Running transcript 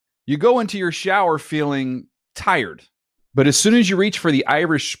You go into your shower feeling tired, but as soon as you reach for the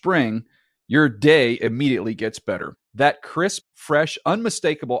Irish Spring, your day immediately gets better. That crisp, fresh,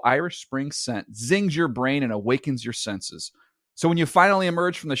 unmistakable Irish Spring scent zings your brain and awakens your senses. So when you finally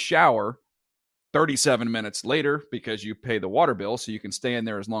emerge from the shower 37 minutes later, because you pay the water bill so you can stay in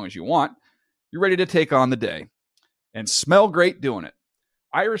there as long as you want, you're ready to take on the day and smell great doing it.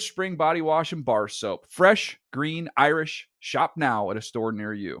 Irish Spring Body Wash and Bar Soap. Fresh, green, Irish. Shop now at a store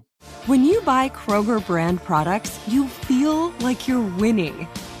near you. When you buy Kroger brand products, you feel like you're winning.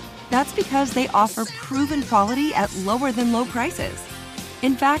 That's because they offer proven quality at lower than low prices.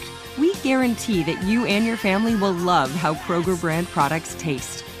 In fact, we guarantee that you and your family will love how Kroger brand products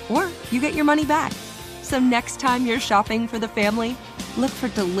taste, or you get your money back. So next time you're shopping for the family, look for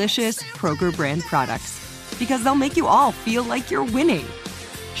delicious Kroger brand products, because they'll make you all feel like you're winning.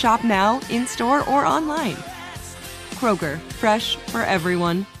 Shop now, in-store, or online. Kroger, fresh for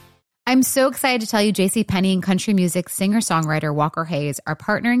everyone. I'm so excited to tell you JCPenney and country music singer-songwriter Walker Hayes are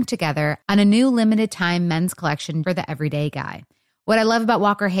partnering together on a new limited-time men's collection for the everyday guy. What I love about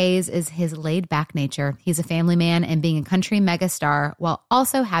Walker Hayes is his laid-back nature. He's a family man, and being a country megastar while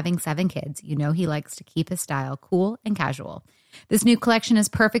also having 7 kids, you know he likes to keep his style cool and casual. This new collection is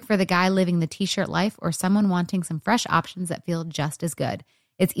perfect for the guy living the t-shirt life or someone wanting some fresh options that feel just as good.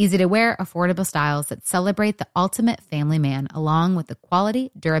 It's easy to wear, affordable styles that celebrate the ultimate family man, along with the quality,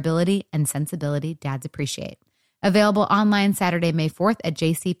 durability, and sensibility dads appreciate. Available online Saturday, May 4th at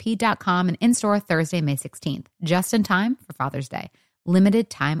jcp.com and in-store Thursday, May 16th. Just in time for Father's Day. Limited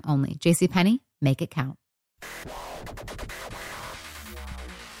time only. JCPenney, make it count.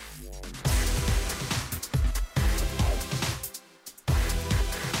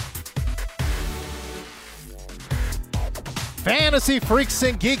 Fantasy freaks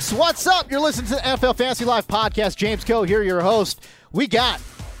and geeks, what's up? You're listening to the NFL Fantasy Live podcast. James Coe here, your host. We got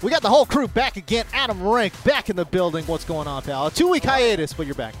the whole crew back again. Adam Rank back in the building. What's going on, pal? A 2-week hiatus, but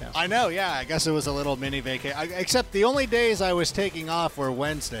you're back now. I know, yeah. I guess it was a little mini vacation. Except the only days I was taking off were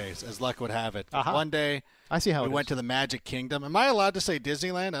Wednesdays, as luck would have it. One day, I see how we went to the Magic Kingdom. Am I allowed to say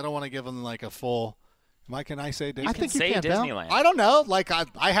Disneyland? I don't want to give them like a full. Can I say Disneyland? I think you say can, Disneyland. I don't know. Like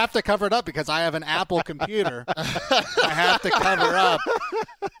I have to cover it up because I have an Apple computer. I have to cover up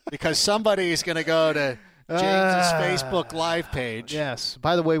because somebody's going to go to James's Facebook Live page. Yes.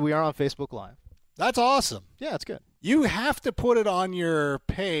 By the way, we are on Facebook Live. That's awesome. Yeah, it's good. You have to put it on your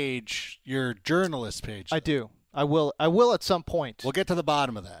page, your journalist page. I do. I will at some point. We'll get to the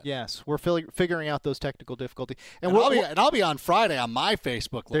bottom of that. Yes, we're figuring out those technical difficulties. And I'll be on Friday on my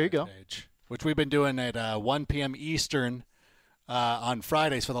Facebook Live there you go. page, which we've been doing at 1 p.m. Eastern on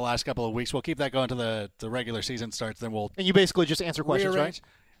Fridays for the last couple of weeks. We'll keep that going to the regular season starts. Then we'll and you basically just answer questions, rearrange.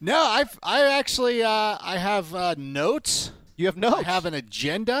 Right? No, I actually I have notes. You have notes. I have an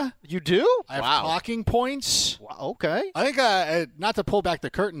agenda. You do? I have talking points. Wow, okay. I think not to pull back the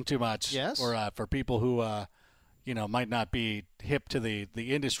curtain too much. Yes. Or for people who might not be hip to the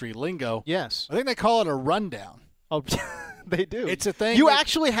industry lingo. Yes. I think they call it a rundown. Oh, they do. It's a thing. You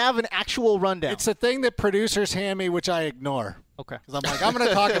actually have an actual rundown. It's a thing that producers hand me, which I ignore. Okay. Because I'm like, I'm going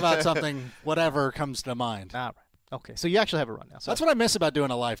to talk about something, whatever comes to mind. All right. Okay, so you actually have a rundown. So that's what I miss about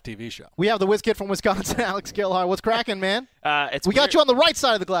doing a live TV show. We have the whiz kid from Wisconsin, Alex Gilhart. What's cracking, man? We got you on the right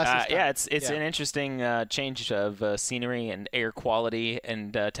side of the glass this time. Yeah, it's an interesting change of scenery and air quality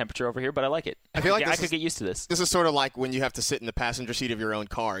and temperature over here, but I like it. I feel like I could get used to this. This is sort of like when you have to sit in the passenger seat of your own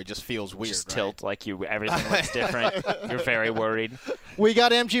car. It just feels weird. Just right? tilt like everything looks different. You're very worried. We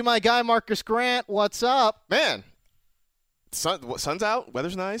got MG, my guy, Marcus Grant. What's up? Man. Sun's out.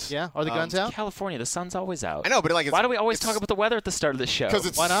 Weather's nice. Yeah. Are the guns out? California, the sun's always out. I know, but why do we always talk about the weather at the start of the show? Because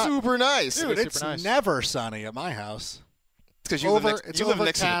it's super nice. Dude, it's never sunny at my house. It's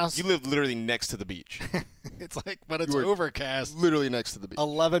because you live literally next to the beach. It's overcast. Literally next to the beach.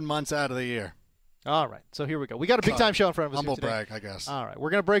 11 months out of the year. All right, so here we go. We got a big-time show in front of us Humble here today. brag, I guess. All right, we're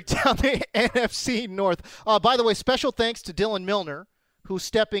going to break down the NFC North. By the way, special thanks to Dylan Milner, who's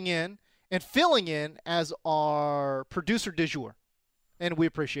stepping in and filling in as our producer du jour. And we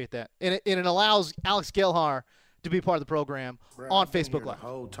appreciate that. And it allows Alex Gilhart to be part of the program on Facebook Live. The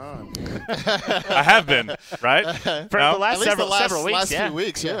whole time. I have been, right? For the last several weeks, last few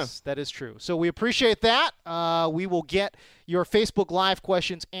weeks, yeah. Yes, that is true. So we appreciate that. We will get your Facebook Live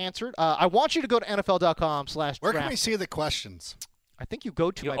questions answered. I want you to go to NFL.com/draft. Where can we see the questions? I think you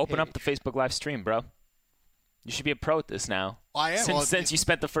go to my open page. up the Facebook Live stream, bro. You should be a pro at this now. Well, I am. Since you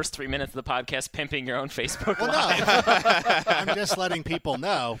spent the first 3 minutes of the podcast pimping your own Facebook No, Live. I'm just letting people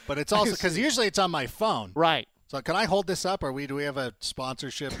know. But it's also because usually it's on my phone. Right. So can I hold this up, or do we have a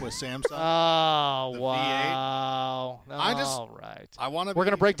sponsorship with Samsung? Oh, The wow. V8? All right. We're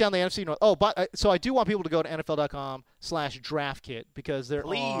going to break down the NFC North. Oh, but so I do want people to go to NFL.com/draftkit because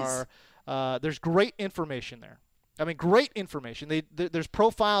there's great information there. I mean, great information. There's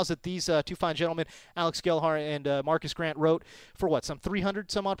profiles that these two fine gentlemen, Alex Gelhar and Marcus Grant, wrote for some 300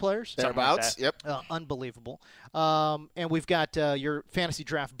 some odd players. Thereabouts. Yep. Unbelievable. And we've got your fantasy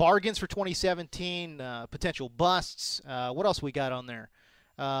draft bargains for 2017, potential busts. What else we got on there?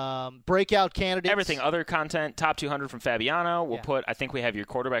 Breakout candidates. Everything, other content, top 200 from Fabiano. We'll put, I think we have your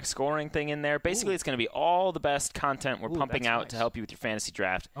quarterback scoring thing in there. Basically, It's going to be all the best content we're pumping out to help you with your fantasy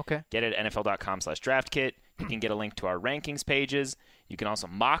draft. Okay. Get it at NFL.com/draftkit. You can get a link to our rankings pages. You can also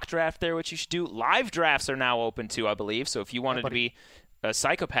mock draft there, which you should do. Live drafts are now open too, I believe. So if you wanted to be a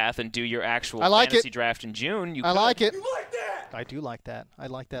psychopath and do your actual fantasy draft in June, you could. I like it. You like that? I do like that. I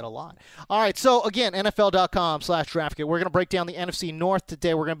like that a lot. All right, so again, NFL.com/draftkit. We're going to break down the NFC North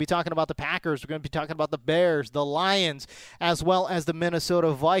today. We're going to be talking about the Packers. We're going to be talking about the Bears, the Lions, as well as the Minnesota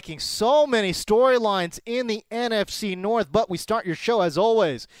Vikings. So many storylines in the NFC North, but we start your show, as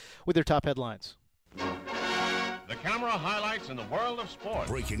always, with your top headlines. The camera highlights in the world of sports.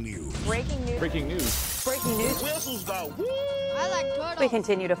 Breaking news. Breaking news. Breaking news. Breaking news. Whistles go woo! I like turtles. We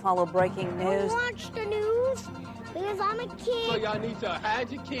continue to follow breaking news. Watch the news because I'm a kid. So y'all need to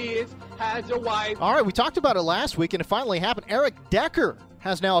hide your kids, hide your wife. All right, we talked about it last week, and it finally happened. Eric Decker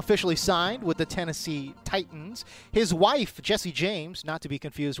has now officially signed with the Tennessee Titans. His wife, Jessie James, not to be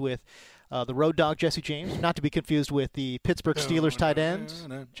confused with the Road Dogg Jesse James, not to be confused with the Pittsburgh Steelers tight end.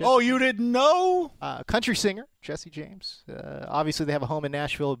 You didn't know? Country singer, Jessie James. Obviously, they have a home in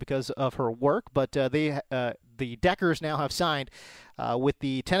Nashville because of her work, but the Deckers now have signed with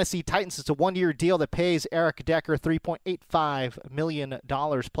the Tennessee Titans. It's a one-year deal that pays Eric Decker $3.85 million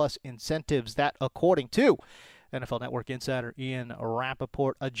plus incentives. That, according to NFL Network insider Ian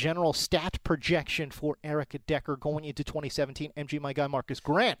Rappaport, a general stat projection for Eric Decker going into 2017. MG, my guy, Marcus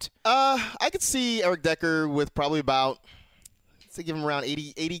Grant. I could see Eric Decker with probably about, say, give him around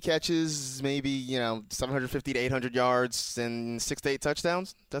 80 catches, maybe 750 to 800 yards, and 6 to 8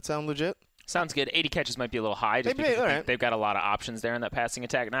 touchdowns. That sound legit? Sounds good. 80 catches might be a little high just because they've got a lot of options there in that passing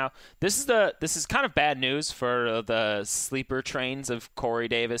attack now. This is kind of bad news for the sleeper trains of Corey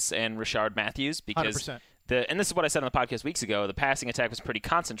Davis and Rashard Matthews because 100%. And this is what I said on the podcast weeks ago, the passing attack was pretty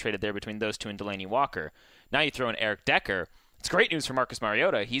concentrated there between those two and Delaney Walker. Now you throw in Eric Decker. It's great news for Marcus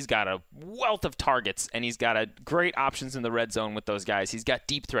Mariota. He's got a wealth of targets, and he's got great options in the red zone with those guys. He's got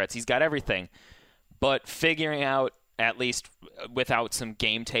deep threats. He's got everything. But figuring out, at least without some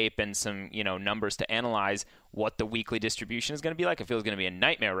game tape and some numbers to analyze, what the weekly distribution is going to be like, I feel it's going to be a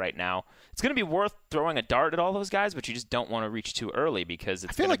nightmare right now. It's going to be worth throwing a dart at all those guys, but you just don't want to reach too early because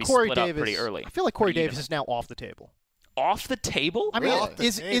it's going to be split up pretty early. I feel like Corey Davis is now off the table. Off the table? I mean,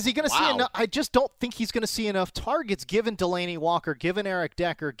 is he going to see enough? I just don't think he's going to see enough targets given Delaney Walker, given Eric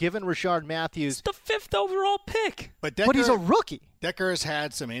Decker, given Rashard Matthews. It's the 5th overall pick. But he's a rookie. Decker has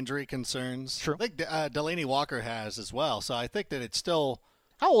had some injury concerns. True. I think Delaney Walker has as well. So I think that it's still.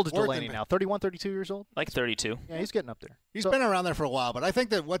 How old is Delaney now? 31, 32 years old? Like 32. Yeah, he's getting up there. He's been around there for a while, but I think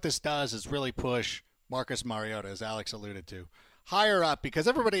that what this does is really push Marcus Mariota, as Alex alluded to, higher up because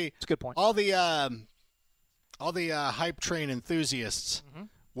everybody. That's a good point. All the hype train enthusiasts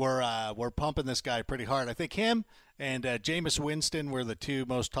were pumping this guy pretty hard. I think him and Jameis Winston were the two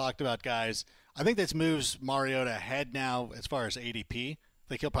most talked about guys. I think this moves Mariota ahead now as far as ADP. I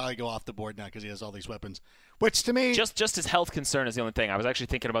think he'll probably go off the board now because he has all these weapons. Which to me, just his health concern is the only thing. I was actually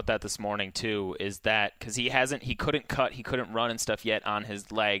thinking about that this morning too. Is that because he couldn't cut, he couldn't run and stuff yet on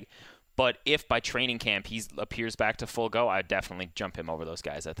his leg. But if by training camp he appears back to full go, I'd definitely jump him over those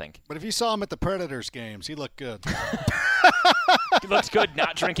guys, I think. But if you saw him at the Predators games, he looked good. He looked good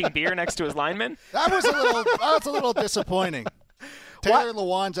not drinking beer next to his lineman? That was a little disappointing. Taylor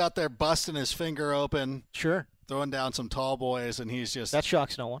Lewan's out there busting his finger open. Sure. Throwing down some tall boys, and he's just... That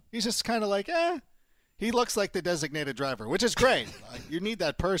shocks no one. He's just kind of like, He looks like the designated driver, which is great. You need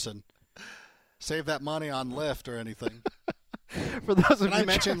that person. Save that money on Lyft or anything. For those of Can I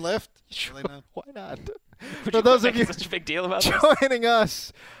mention Lyft? Sure, why not? For those of you such a big deal about joining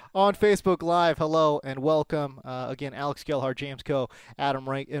us on Facebook Live, hello and welcome. Again, Alex Gelhar, James Coe, Adam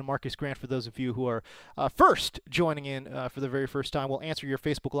Wright, and Marcus Grant. For those of you who are first joining in for the very first time, we'll answer your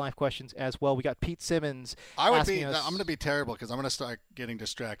Facebook Live questions as well. We got Pete Simmons asking us. I'm going to be terrible because I'm going to start getting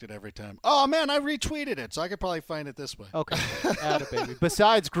distracted every time. Oh, man, I retweeted it, so I could probably find it this way. Okay. Atta baby.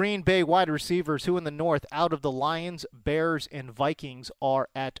 Besides Green Bay wide receivers, who in the North, out of the Lions, Bears, and Vikings, are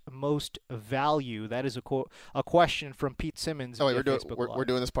at most value? That is a question from Pete Simmons. Oh, wait, we're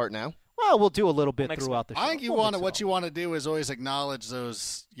doing this part now? Well, we'll do a little bit throughout the show. I think what you want to do is always acknowledge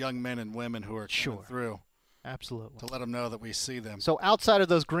those young men and women who are coming through. Absolutely. To let them know that we see them. So outside of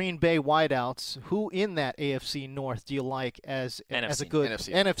those Green Bay wideouts, who in that AFC North do you like as a good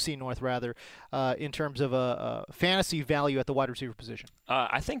NFC North rather, in terms of a fantasy value at the wide receiver position?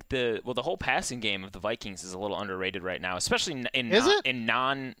 I think the whole passing game of the Vikings is a little underrated right now, especially in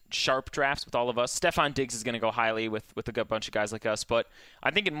non-sharp drafts with all of us. Stephon Diggs is going to go highly with a good bunch of guys like us, but I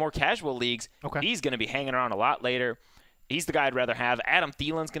think in more casual leagues, he's going to be hanging around a lot later. He's the guy I'd rather have. Adam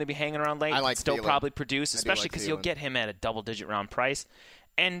Thielen's going to be hanging around late. I like still Thielen. Probably produce, especially because you'll get him at a double-digit round price.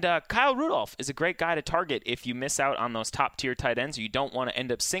 And Kyle Rudolph is a great guy to target if you miss out on those top-tier tight ends. You don't want to end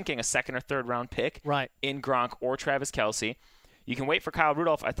up sinking a second or third-round pick in Gronk or Travis Kelce. You can wait for Kyle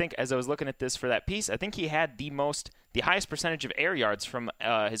Rudolph. I think as I was looking at this for that piece, I think he had the highest percentage of air yards from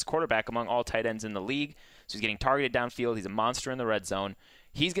his quarterback among all tight ends in the league. So he's getting targeted downfield. He's a monster in the red zone.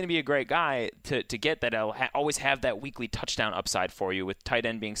 He's going to be a great guy to get that. He'll always have that weekly touchdown upside for you with tight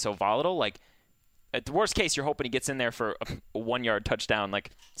end being so volatile. Like, at the worst case, you're hoping he gets in there for a 1-yard touchdown,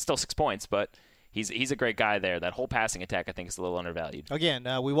 like still 6 points, but he's a great guy there. That whole passing attack, I think, is a little undervalued. Again,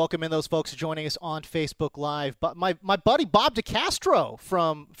 we welcome in those folks joining us on Facebook Live. But my buddy Bob DeCastro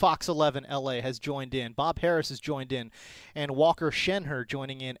from Fox 11 LA has joined in. Bob Harris has joined in, and Walker Shenher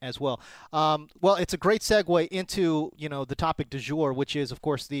joining in as well. Well, it's a great segue into the topic du jour, which is, of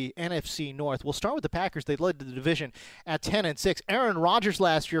course, the NFC North. We'll start with the Packers. They led the division at 10-6. Aaron Rodgers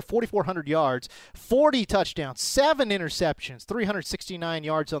last year, 4,400 yards, 40 touchdowns, 7 interceptions, 369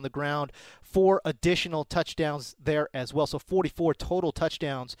 yards on the ground, 4 additional touchdowns there as well. So 44 total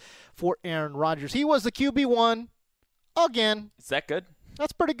touchdowns for Aaron Rodgers. He was the QB1 again. Is that good?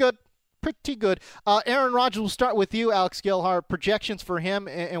 That's pretty good. Pretty good. Aaron Rodgers, we'll start with you, Alex Gelhart. Projections for him,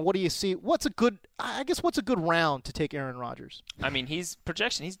 and what do you see? What's a good round to take Aaron Rodgers? I mean, he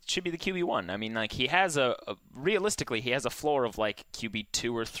should be the QB1. I mean, like, he has realistically, he has a floor of like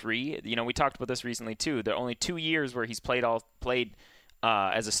QB2 or 3. We talked about this recently too. There are only 2 years where he's played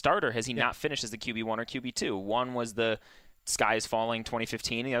as a starter has he not finished as the QB1 or QB2. One was the Sky is Falling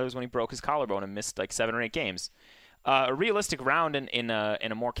 2015. The other was when he broke his collarbone and missed like 7 or 8 games. A realistic round in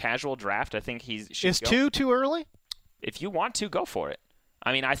a more casual draft, I think is 2 too early? If you want to, go for it.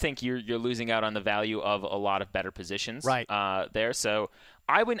 I mean, I think you're losing out on the value of a lot of better positions there. So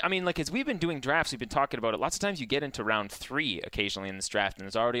as we've been doing drafts, we've been talking about it. Lots of times you get into round 3 occasionally in this draft, and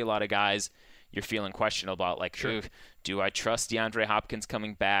there's already a lot of guys you're feeling questionable about, like, do I trust DeAndre Hopkins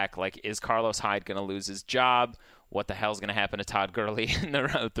coming back? Like, is Carlos Hyde going to lose his job? What the hell's going to happen to Todd Gurley and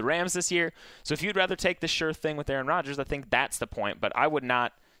the Rams this year? So if you'd rather take the sure thing with Aaron Rodgers, I think that's the point. But I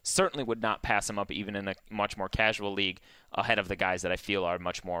certainly would not pass him up even in a much more casual league ahead of the guys that I feel are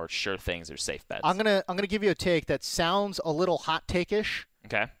much more sure things or safe bets. I'm gonna give you a take that sounds a little hot take-ish.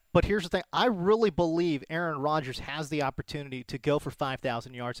 Okay. But here's the thing. I really believe Aaron Rodgers has the opportunity to go for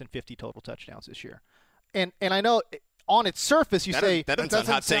 5,000 yards and 50 total touchdowns this year. And I know on its surface you say that doesn't sound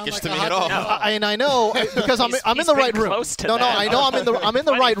hot take-ish to me at all. And I know because I'm in the right room. I know I'm in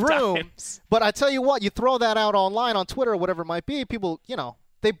the right room. But I tell you what, you throw that out online on Twitter or whatever it might be, people,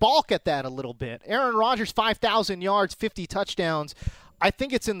 they balk at that a little bit. Aaron Rodgers, 5,000 yards, 50 touchdowns. I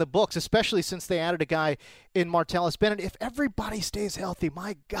think it's in the books, especially since they added a guy in Martellus Bennett. If everybody stays healthy,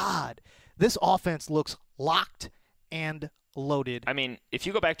 my God, this offense looks locked and loaded. I mean, if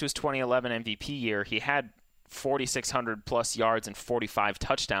you go back to his 2011 MVP year, he had 4,600 plus yards and 45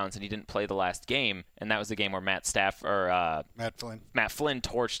 touchdowns, and he didn't play the last game. And that was the game where Matt Flynn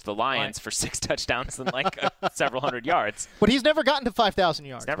torched the Lions for 6 touchdowns and several hundred yards. But he's never gotten to 5,000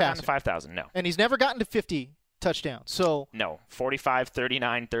 yards. He's never gotten to 5,000, no. And he's never gotten to 50 touchdowns. So no, 45,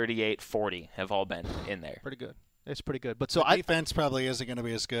 39, 38, 40 have all been in there. Pretty good. It's pretty good. But the defense probably isn't going to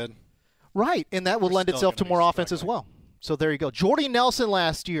be as good. Right, and that will lend itself to more offense as well. So there you go. Jordy Nelson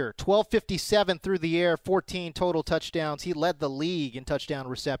last year, 1,257 through the air, 14 total touchdowns. He led the league in touchdown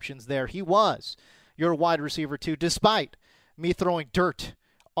receptions there. He was your wide receiver too, despite me throwing dirt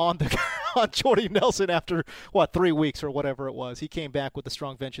on Jordy Nelson after 3 weeks or whatever it was. He came back with a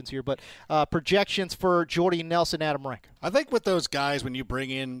strong vengeance here. But projections for Jordy Nelson, Adam Rank. I think with those guys, when you bring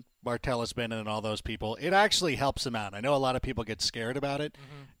in Martellus Bennett and all those people, it actually helps them out. I know a lot of people get scared about it,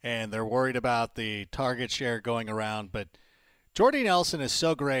 and they're worried about the target share going around, but Jordy Nelson is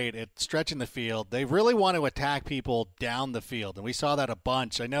so great at stretching the field. They really want to attack people down the field, and we saw that a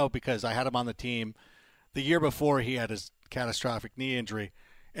bunch. I know because I had him on the team the year before he had his catastrophic knee injury.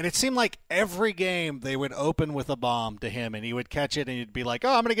 And it seemed like every game they would open with a bomb to him, and he would catch it, and he'd be like,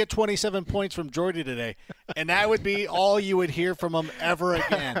 I'm going to get 27 points from Jordy today. And that would be all you would hear from him ever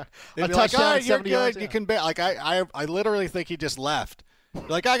again. They'd be like, you're good. You can bet. I literally think he just left You're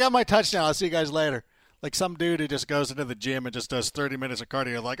like, I got my touchdown. I'll see you guys later. Like some dude who just goes into the gym and just does 30 minutes of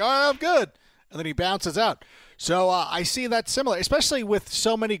cardio. Like, all right, I'm good. And then he bounces out. So I see that similar, especially with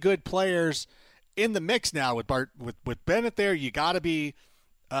so many good players in the mix now with Bennett there. You got to be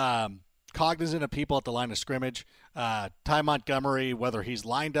cognizant of people at the line of scrimmage. Ty Montgomery, whether he's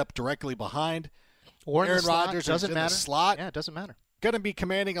lined up directly behind or Aaron Rodgers, doesn't matter. The slot. Yeah, it doesn't matter. Going to be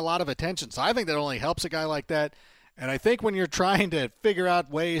commanding a lot of attention. So I think that only helps a guy like that. And I think when you're trying to figure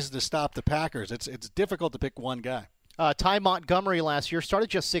out ways to stop the Packers, it's difficult to pick one guy. Ty Montgomery last year started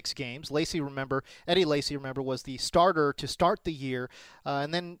just 6 games. Eddie Lacy, was the starter to start the year.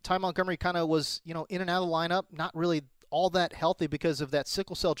 And then Ty Montgomery kind of was, in and out of the lineup, not really all that healthy because of that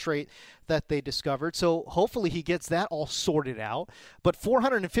sickle cell trait that they discovered. So hopefully he gets that all sorted out. But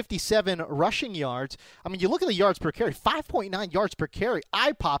 457 rushing yards. I mean, you look at the yards per carry, 5.9 yards per carry,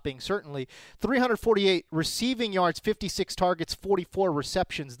 eye-popping certainly. 348 receiving yards, 56 targets, 44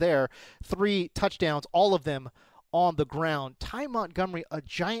 receptions there, 3 touchdowns, all of them on the ground. Ty Montgomery, a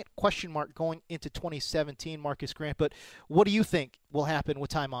giant question mark going into 2017, Marcus Grant. But what do you think will happen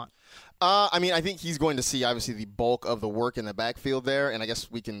with Ty Mont? I think he's going to see, obviously, the bulk of the work in the backfield there. And I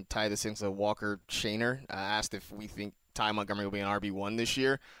guess we can tie this into Walker Shaner. Asked if we think Ty Montgomery will be an RB1 this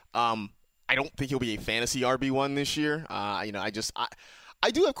year. I don't think he'll be a fantasy RB1 this year. I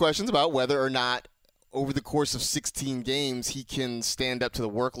do have questions about whether or not over the course of 16 games, he can stand up to the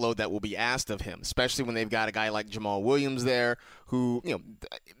workload that will be asked of him, especially when they've got a guy like Jamal Williams there who,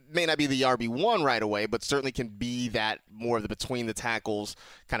 may not be the RB1 right away, but certainly can be that more of the between the tackles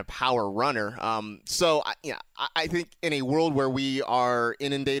kind of power runner. So I think in a world where we are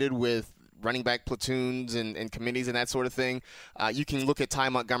inundated with running back platoons and committees and that sort of thing, you can look at Ty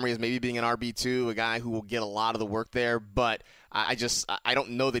Montgomery as maybe being an RB2, a guy who will get a lot of the work there, but I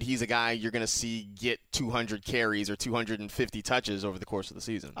don't know that he's a guy you're going to see get 200 carries or 250 touches over the course of the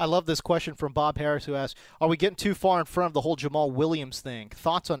season. I love this question from Bob Harris, who asks, are we getting too far in front of the whole Jamal Williams thing?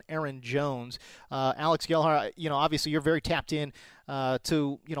 Thoughts on Aaron Jones? Alex Gelhar, obviously you're very tapped in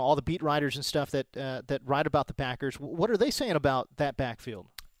to all the beat writers and stuff that write about the Packers. What are they saying about that backfield?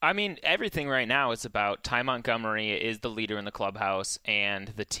 I mean, everything right now is about Ty Montgomery is the leader in the clubhouse, and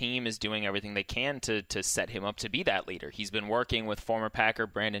the team is doing everything they can to set him up to be that leader. He's been working with former Packer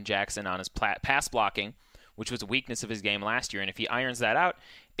Brandon Jackson on his pass blocking, which was a weakness of his game last year, and if he irons that out,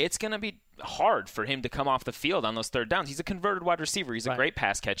 it's going to be hard for him to come off the field on those third downs. He's a converted wide receiver. He's a great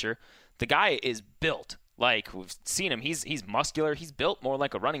pass catcher. The guy is built. Like, we've seen him. He's muscular. He's built more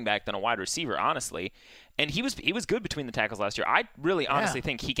like a running back than a wide receiver, honestly. And he was good between the tackles last year. I really honestly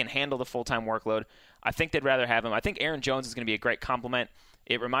think he can handle the full-time workload. I think they'd rather have him. I think Aaron Jones is going to be a great compliment.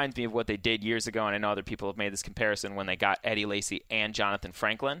 It reminds me of what they did years ago, and I know other people have made this comparison when they got Eddie Lacy and Jonathan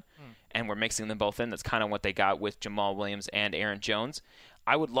Franklin, and we're mixing them both in. That's kind of what they got with Jamal Williams and Aaron Jones.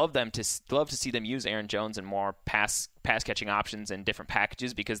 I would love to see them use Aaron Jones in more pass catching options and different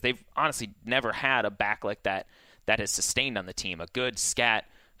packages, because they've honestly never had a back like that has sustained on the team. A good scat,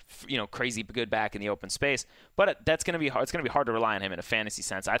 crazy good back in the open space. But that's going to be hard. It's going to be hard to rely on him in a fantasy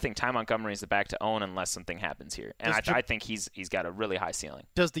sense. I think Ty Montgomery is the back to own unless something happens here, and I think he's got a really high ceiling.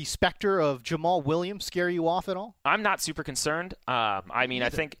 Does the specter of Jamal Williams scare you off at all? I'm not super concerned. I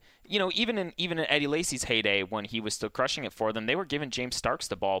think even in Eddie Lacy's heyday, when he was still crushing it for them, they were giving James Starks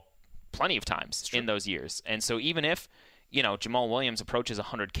the ball plenty of times in those years. And so even if Jamal Williams approaches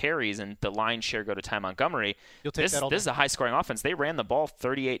 100 carries and the line share go to Ty Montgomery, this is a high-scoring offense. They ran the ball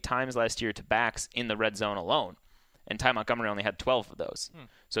 38 times last year to backs in the red zone alone, and Ty Montgomery only had 12 of those.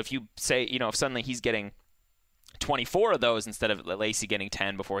 So if you say, if suddenly he's getting 24 of those instead of Lacy getting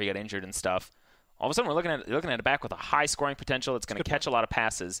 10 before he got injured and stuff, all of a sudden we're looking at a back with a high scoring potential that's going to catch a lot of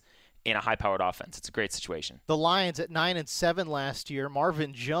passes in a high-powered offense. It's a great situation. The Lions at 9-7 last year.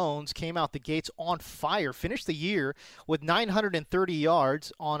 Marvin Jones came out the gates on fire, finished the year with 930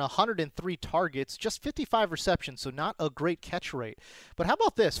 yards on 103 targets, just 55 receptions, so not a great catch rate. But how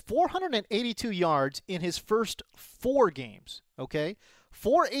about this? 482 yards in his first 4 games, okay?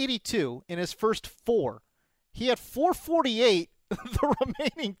 482 in his first 4. He had 448 the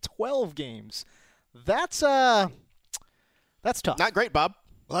remaining 12 games. That's tough. Not great, Bob.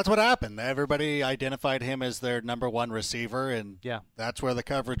 Well, that's what happened. Everybody identified him as their number one receiver, and that's where the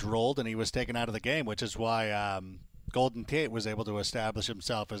coverage rolled, and he was taken out of the game, which is why Golden Tate was able to establish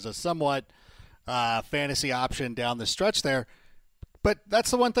himself as a somewhat fantasy option down the stretch there. But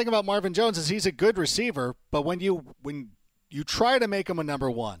that's the one thing about Marvin Jones is he's a good receiver, but when you try to make him a number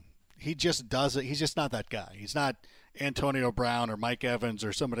one, he just does it. He's just not that guy. He's not Antonio Brown or Mike Evans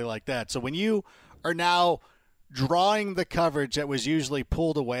or somebody like that. So when you are now drawing the coverage that was usually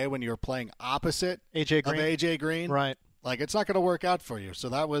pulled away when you were playing opposite AJ Green. of AJ Green, right? Like, it's not going to work out for you. So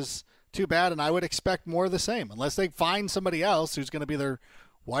that was too bad, and I would expect more of the same. Unless they find somebody else who's going to be their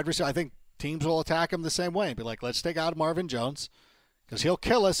wide receiver. I think teams will attack him the same way and be like, let's take out Marvin Jones because he'll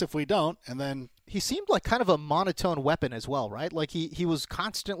kill us if we don't. And then he seemed like kind of a monotone weapon as well, right? Like he was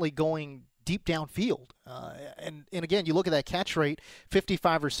constantly going deep downfield. And again, you look at that catch rate,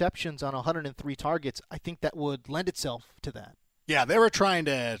 55 receptions on 103 targets. I think that would lend itself to that. Yeah, they were trying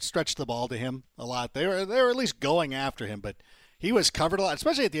to stretch the ball to him a lot. They were at least going after him, but he was covered a lot,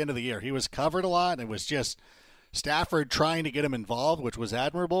 especially at the end of the year. He was covered a lot, and it was just Stafford trying to get him involved, which was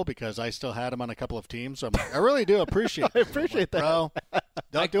admirable because I still had him on a couple of teams. So I really do appreciate I appreciate that. Bro,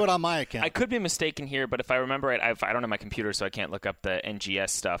 don't do it on my account. I could be mistaken here, but if I remember right, I don't have my computer, so I can't look up the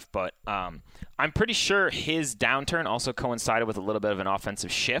NGS stuff, but I'm pretty sure his downturn also coincided with a little bit of an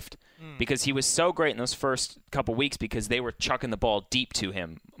offensive shift because he was so great in those first couple weeks because they were chucking the ball deep to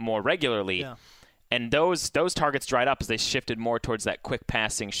him more regularly. Yeah. And those targets dried up as they shifted more towards that quick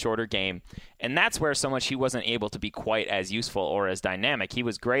passing, shorter game. And that's where so much he wasn't able to be quite as useful or as dynamic. He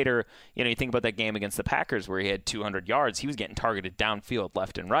was greater. You think about that game against the Packers where he had 200 yards. He was getting targeted downfield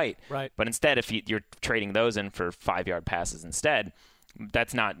left and right. Right. But instead, if you're trading those in for 5-yard passes instead,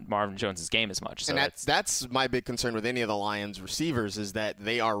 that's not Marvin Jones' game as much. So and that's my big concern with any of the Lions receivers is that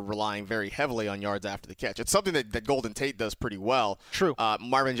they are relying very heavily on yards after the catch. It's something that Golden Tate does pretty well. True.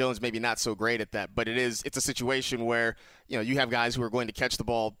 Marvin Jones maybe not so great at that, but it's a situation where you have guys who are going to catch the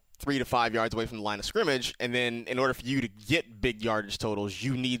ball 3 to 5 yards away from the line of scrimmage, and then in order for you to get big yardage totals,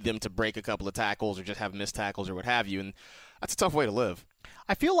 you need them to break a couple of tackles or just have missed tackles or what have you, and that's a tough way to live.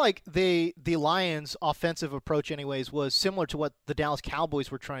 I feel like the Lions' offensive approach anyways was similar to what the Dallas Cowboys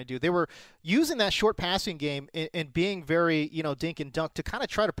were trying to do. They were using that short passing game and being very, dink and dunk to kind of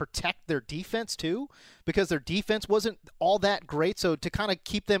try to protect their defense too, because their defense wasn't all that great. So to kind of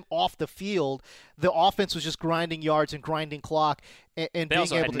keep them off the field, the offense was just grinding yards and grinding clock. And they being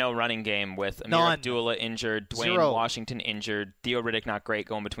also able had to, no running game with Amir None. Abdullah injured, Dwayne Zero. Washington injured, Theo Riddick not great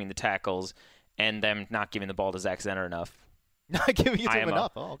going between the tackles, and them not giving the ball to Zach Zenner enough. not giving it to him IMO.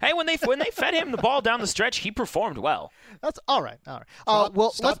 enough. Oh, okay. Hey, when they fed him the ball down the stretch, he performed well. That's all right. All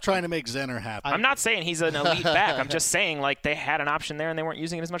right. Stop trying to make Zenner happy. I'm not saying he's an elite back. I'm just saying they had an option there and they weren't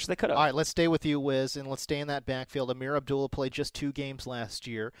using it as much as they could have. All right, let's stay with you, Wiz, and let's stay in that backfield. Amir Abdullah played just 2 games last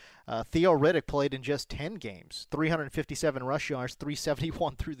year. Theo Riddick played in just 10 games, 357 rush yards,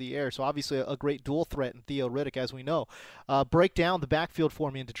 371 through the air. So obviously a great dual threat in Theo Riddick, as we know. Break down the backfield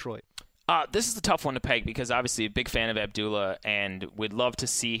for me in Detroit. This is a tough one to peg because obviously a big fan of Abdullah and would love to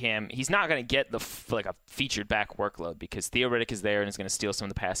see him. He's not going to get a featured back workload because Theo Riddick is there and is going to steal some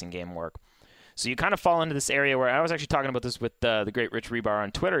of the passing game work. So you kind of fall into this area where I was actually talking about this with the great Rich Rebar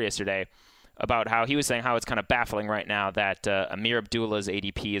on Twitter yesterday about how he was saying how it's kind of baffling right now that Amir Abdullah's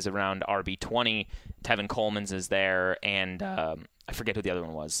ADP is around RB20, Tevin Coleman's is there, and I forget who the other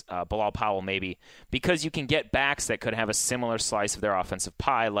one was, Bilal Powell maybe, because you can get backs that could have a similar slice of their offensive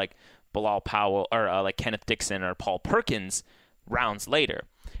pie like Bilal Powell or like Kenneth Dixon or Paul Perkins rounds later.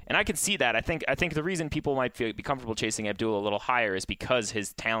 And I can see that. I think the reason people might be comfortable chasing Abdullah a little higher is because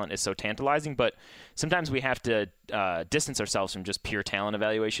his talent is so tantalizing. But sometimes we have to distance ourselves from just pure talent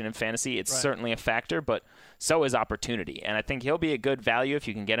evaluation in fantasy. It's certainly a factor, but so is opportunity. And I think he'll be a good value if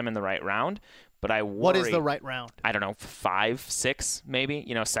you can get him in the right round. But I worry, what is the right round? I don't know, 5, 6, maybe,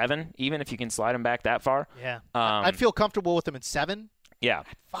 7, even if you can slide him back that far. Yeah, I'd feel comfortable with him in 7. Yeah,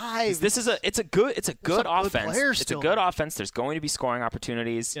 5. It's a good offense. It's a good there. offense. There's going to be scoring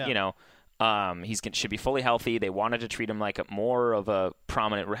opportunities. Yeah. Should be fully healthy. They wanted to treat him like more of a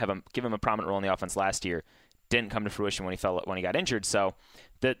prominent, give him a prominent role in the offense last year. Didn't come to fruition when he got injured. So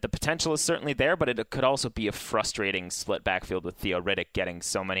the potential is certainly there, but it could also be a frustrating split backfield with Theo Riddick getting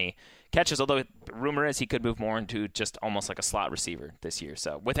so many catches. Although the rumor is he could move more into just almost like a slot receiver this year.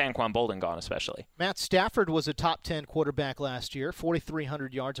 So with Anquan Boldin gone, especially. Matt Stafford was a top 10 quarterback last year,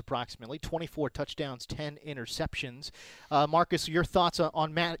 4,300 yards approximately, 24 touchdowns, 10 interceptions. Marcus, your thoughts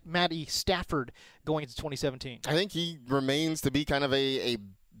on Matty Stafford going into 2017? I think he remains to be kind of a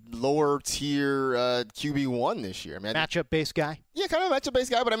lower tier QB1 this year. Matchup-based guy? Yeah, kind of a matchup-based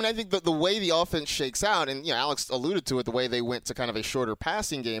guy, but I think the way the offense shakes out, and Alex alluded to it, the way they went to kind of a shorter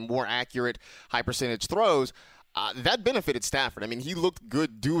passing game, more accurate, high-percentage throws, that benefited Stafford. He looked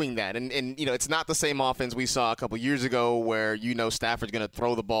good doing that. And it's not the same offense we saw a couple years ago where Stafford's going to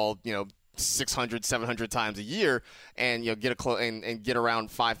throw the ball, 600, 700 times a year and get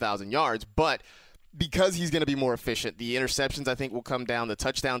around 5,000 yards. But because he's going to be more efficient, the interceptions, I think, will come down. The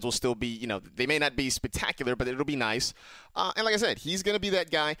touchdowns will still be, they may not be spectacular, but it'll be nice. And like I said, he's going to be that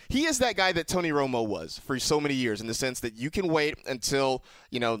guy. He is that guy that Tony Romo was for so many years in the sense that you can wait until,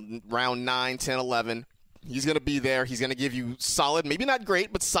 round 9, 10, 11, He's going to be there. He's going to give you solid, maybe not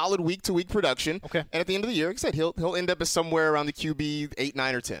great, but solid week-to-week production. Okay. And at the end of the year, like I said, he'll end up as somewhere around the QB 8,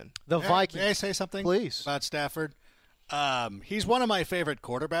 9, or 10. The Vikings. May I say something? Please. About Stafford? He's one of my favorite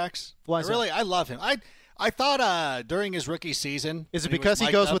quarterbacks. Why is that? I love him. I thought during his rookie season. Is it because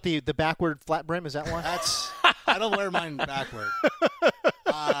he goes with the backward flat brim? Is that why? I don't wear mine backward.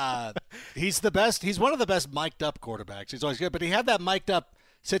 He's the best. He's one of the best mic'd up quarterbacks. He's always good, but he had that mic'd up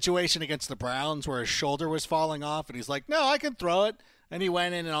situation against the Browns where his shoulder was falling off, and he's like, "No, I can throw it." And he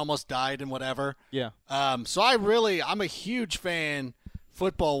went in and almost died and whatever. Yeah. So I'm a huge fan,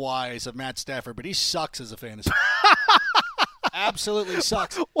 football-wise, of Matt Stafford, but he sucks as a fantasy. Absolutely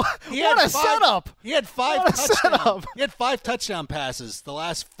sucks. What a setup! He had 5 touchdowns. He had 5 touchdown passes the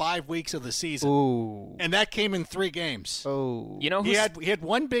last 5 weeks of the season. Ooh. And that came in 3 games. Oh. You know, he had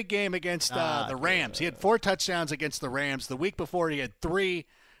one big game against the Rams. He had 4 touchdowns against the Rams. The week before, he had 3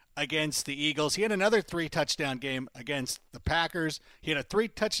 against the Eagles. He had another 3-touchdown game against the Packers. He had a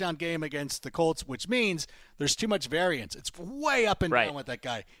 3-touchdown game against the Colts, which means there's too much variance. It's way up and down with that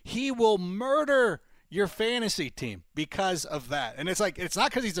guy. He will murder your fantasy team because of that. And it's like, it's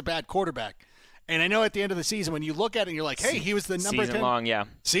not because he's a bad quarterback. And I know at the end of the season, when you look at it and you're like, hey, he was the number 10. Season long, yeah.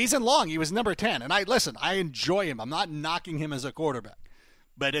 Season long, he was number 10. And I enjoy him. I'm not knocking him as a quarterback.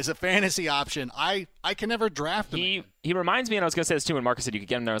 But as a fantasy option, I can never draft him. He reminds me, and I was going to say this too when Marcus said you could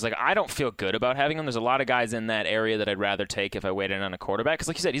get him there, I was like, I don't feel good about having him. There's a lot of guys in that area that I'd rather take if I waited on a quarterback. Because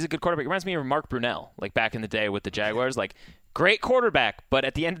like you said, he's a good quarterback. He reminds me of Mark Brunell, like back in the day with the Jaguars. Like, great quarterback, but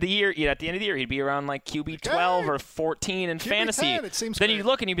at the end of the year, he'd be around like QB 12 or 14 in fantasy. 10, it seems then great. you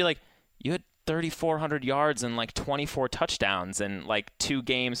look and you'd be like, you had 3,400 yards and like 24 touchdowns and like 2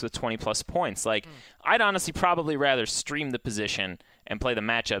 games with 20-plus points. Like, I'd honestly probably rather stream the position and play the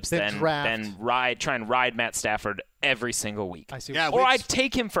matchups than try and ride Matt Stafford every single week. I see. Yeah, or I'd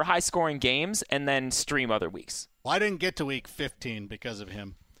take him for high-scoring games and then stream other weeks. Well, I didn't get to week 15 because of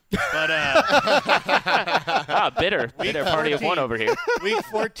him. But bitter party of one over here. Week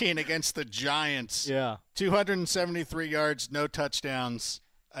 14 against the Giants. Yeah. 273 yards, no touchdowns,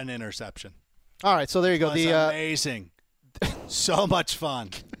 an interception. All right, so there you go. It was amazing. So much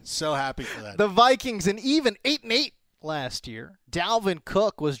fun. So happy for that. The Vikings, and even 8-8 last year. Dalvin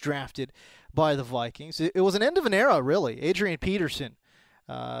Cook was drafted by the Vikings. It was an end of an era, really. Adrian Peterson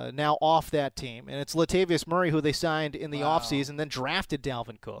now off that team. And it's Latavius Murray, who they signed in the offseason, then drafted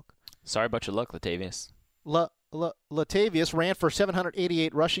Dalvin Cook. Sorry about your luck, Latavius. Latavius ran for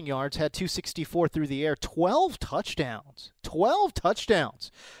 788 rushing yards, had 264 through the air, 12 touchdowns. 12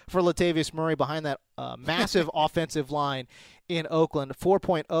 touchdowns for Latavius Murray behind that massive offensive line in Oakland,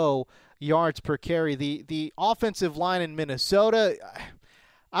 4.0 yards per carry. The offensive line in Minnesota,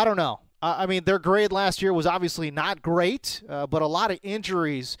 I don't know. I mean, their grade last year was obviously not great, but a lot of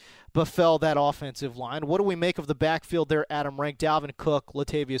injuries befell that offensive line. What do we make of the backfield there, Adam Rank, Dalvin Cook,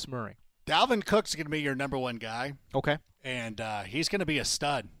 Latavius Murray? Dalvin Cook's going to be your number 1 guy. Okay. And he's going to be a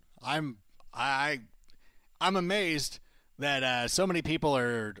stud. I'm amazed that so many people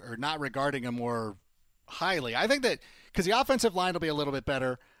are not regarding him more highly. I think that because the offensive line will be a little bit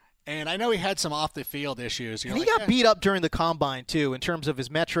better, and I know he had some off-the-field issues. He got beat up during the combine, too, in terms of his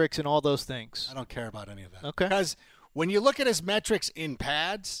metrics and all those things. I don't care about any of that. Okay. Because when you look at his metrics in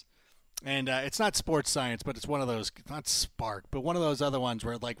pads, and it's not sports science, but it's one of those, not Spark, but one of those other ones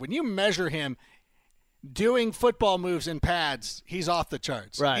where, like, when you measure him doing football moves in pads, he's off the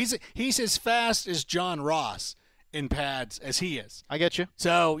charts. Right. He's as fast as John Ross in pads as he is. I get you.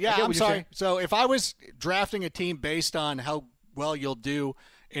 So, yeah, I'm sorry. Saying. So if I was drafting a team based on how well you'll do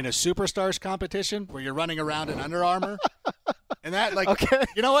in a Superstars competition where you're running around in Under Armour, and that, like, okay.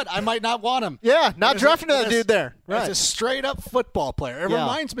 You know what? I might not want him. Yeah, not drafting that dude there. Right. It's a straight-up football player. It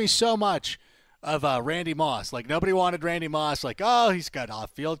reminds me so much of Randy Moss. Like, nobody wanted Randy Moss. Like, oh, he's got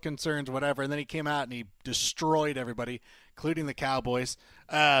off-field concerns, whatever. And then he came out and he destroyed everybody, including the Cowboys,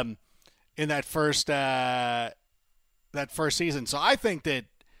 in that first season. So I think that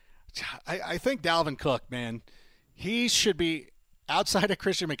I think Dalvin Cook, man, he should be outside of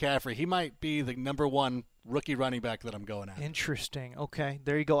Christian McCaffrey. He might be the number 1 rookie running back that I'm going at. Interesting. Okay,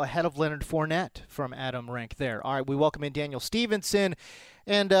 there you go. Ahead of Leonard Fournette from Adam Rank there. All right, we welcome in Daniel Stevenson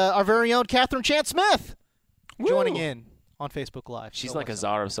and our very own Catherine Chant-Smith joining in on Facebook Live. She's like a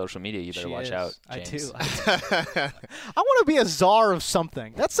czar of social media. You better watch out, James. I do. I want to be a czar of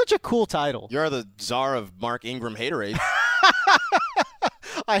something. That's such a cool title. You're the czar of Mark Ingram haterade.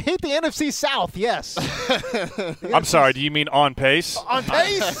 I hate the NFC South, yes. I'm sorry, do you mean on pace? On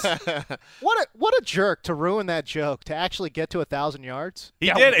pace? What a jerk to ruin that joke, to actually get to 1,000 yards. He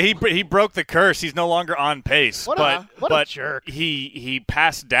did. He broke the curse. He's no longer on pace. What a jerk. He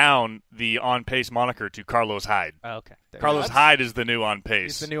passed down the on pace moniker to Carlos Hyde. Oh, okay. Carlos Hyde is the new on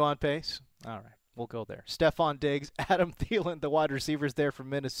pace. He's the new on pace? All right. We'll go there. Stephon Diggs, Adam Thielen, the wide receivers there from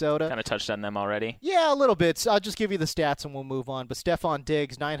Minnesota. Kind of touched on them already. Yeah, a little bit. So I'll just give you the stats and we'll move on. But Stephon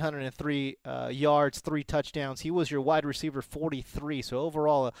Diggs, 903 yards, 3 touchdowns. He was your wide receiver 43. So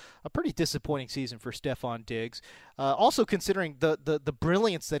overall, a pretty disappointing season for Stephon Diggs. Also considering the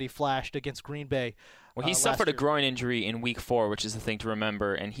brilliance that he flashed against Green Bay. Well, he suffered a groin injury in Week 4, which is the thing to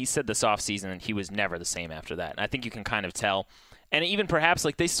remember. And he said this offseason that he was never the same after that. And I think you can kind of tell. And even perhaps,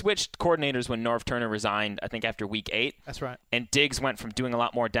 like, they switched coordinators when Norv Turner resigned, I think, after Week 8. That's right. And Diggs went from doing a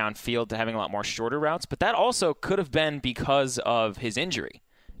lot more downfield to having a lot more shorter routes. But that also could have been because of his injury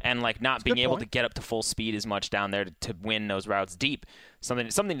and, like, not being able to get up to full speed as much down there to win those routes deep.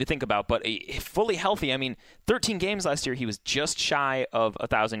 Something to think about. But fully healthy, I mean, 13 games last year, he was just shy of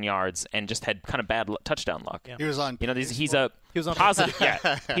 1,000 yards and just had kind of bad touchdown luck. Yeah. He was on. You know, he's a positive.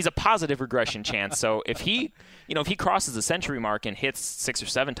 Yeah, he's a positive regression chance. So if he crosses the century mark and hits 6 or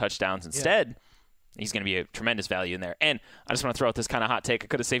 7 touchdowns instead, he's going to be a tremendous value in there. And I just want to throw out this kind of hot take. I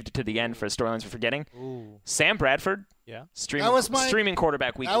could have saved it to the end for storylines we're forgetting. Ooh. Sam Bradford, streaming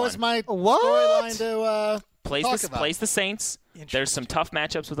quarterback week 1. That was my storyline to plays the Saints. There's some tough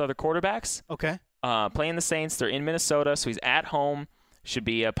matchups with other quarterbacks. Okay. Playing the Saints. They're in Minnesota, so he's at home. Should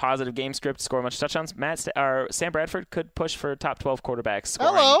be a positive game script, score a bunch of touchdowns. Sam Bradford could push for top 12 quarterbacks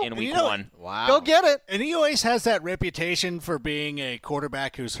scoring in week 1. Wow. Go get it. And he always has that reputation for being a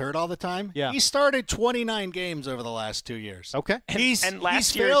quarterback who's hurt all the time. Yeah. He started 29 games over the last 2 years. Okay. And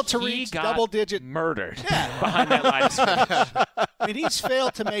last year failed to he reach got double-digit murdered behind that line of scrimmage. I mean, he's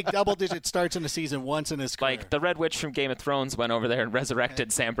failed to make double-digit starts in a season once in his career. Like the Red Witch from Game of Thrones went over there and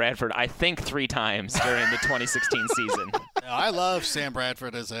resurrected Sam Bradford, I think 3 times during the 2016 season. I love Sam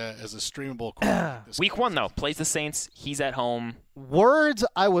Bradford as a streamable quarterback. Week 1, though, plays the Saints. He's at home. Words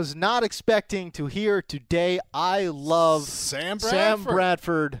I was not expecting to hear today. I love Sam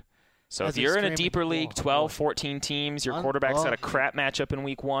Bradford. So if you're in a deeper league, 12, 14 teams, your quarterback's had a crap matchup in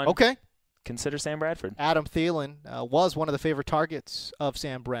week 1. Okay. Consider Sam Bradford. Adam Thielen was one of the favorite targets of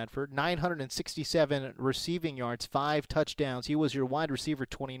Sam Bradford. 967 receiving yards, 5 touchdowns. He was your wide receiver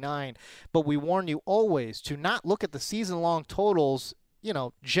 29. But we warn you always to not look at the season-long totals,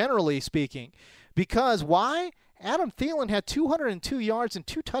 generally speaking. Because why? Adam Thielen had 202 yards and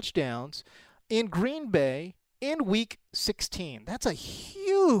 2 touchdowns in Green Bay in Week 16. That's a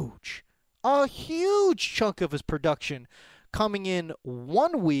huge chunk of his production coming in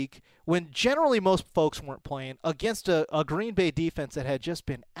 1 week when generally most folks weren't playing against a Green Bay defense that had just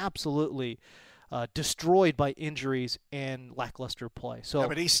been absolutely destroyed by injuries and lackluster play. So,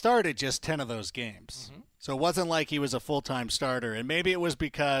 but he started just 10 of those games. Mm-hmm. So it wasn't like he was a full-time starter. And maybe it was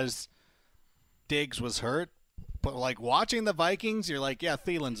because Diggs was hurt. But, like, watching the Vikings, you're like, yeah,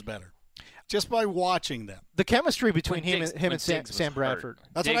 Thielen's better. Just by watching them. The chemistry between him and Sam Bradford.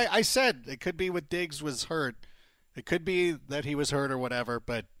 That's what I said. It could be with Diggs was hurt. It could be that he was hurt or whatever,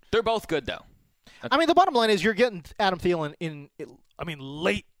 but they're both good, though. I mean, the bottom line is you're getting Adam Thielen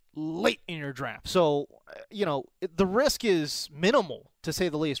late in your draft. So, the risk is minimal, to say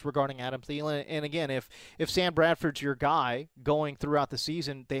the least, regarding Adam Thielen. And again, if Sam Bradford's your guy going throughout the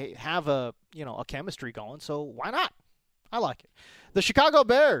season, they have a chemistry going. So why not? I like it. The Chicago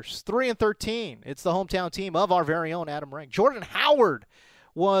Bears, 3-13. It's the hometown team of our very own Adam Rank. Jordan Howard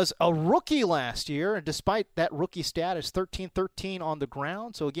was a rookie last year, and despite that rookie status, 13-13 on the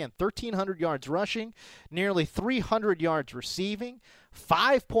ground. So, again, 1,300 yards rushing, nearly 300 yards receiving,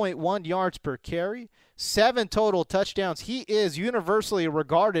 5.1 yards per carry, 7 total touchdowns. He is universally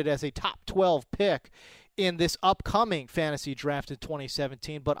regarded as a top 12 pick in this upcoming fantasy draft in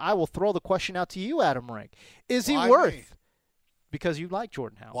 2017. But I will throw the question out to you, Adam Rank. Is he worth? Me? Because you like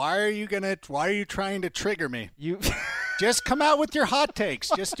Jordan Howard. Why are you trying to trigger me? Just come out with your hot takes.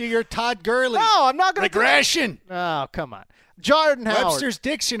 Just do your Todd Gurley. No, I'm not going to. Regression. Oh, come on. Jordan Howard. Webster's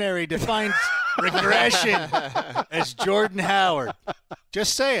Dictionary defines regression as Jordan Howard.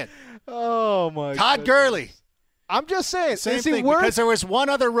 Just say it. Oh, my God. Todd Gurley. I'm just saying. Same is he thing, worth? because there was one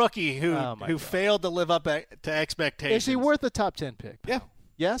other rookie who failed to live up to expectations. Is he worth a top 10 pick? Yeah.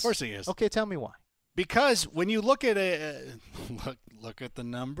 Yes? Of course he is. Okay, tell me why. Because when you look at look at the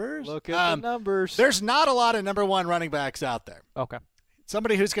numbers. Look at the numbers. There's not a lot of number 1 running backs out there. Okay.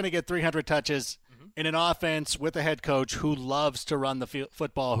 Somebody who's going to get 300 touches in an offense with a head coach who loves to run the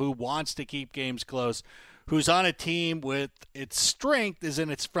football, who wants to keep games close, who's on a team with its strength is in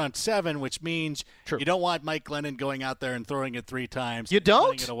its front seven, which means you don't want Mike Glennon going out there and throwing it 3 times. You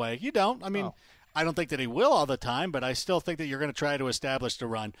don't? Putting it away. You don't. I mean, I don't think that he will all the time, but I still think that you're going to try to establish the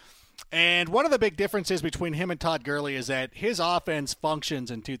run. And one of the big differences between him and Todd Gurley is that his offense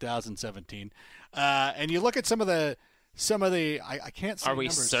functions in 2017. And you look at some of the I can't say Are we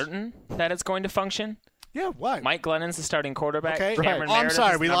numbers. certain that it's going to function? Yeah, why? Mike Glennon's the starting quarterback. Okay. Cameron I'm Meredith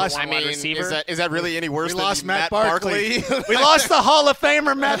sorry, is we the lost. number one wide receiver. Is that really any worse We than lost Matt Barkley? We lost the Hall of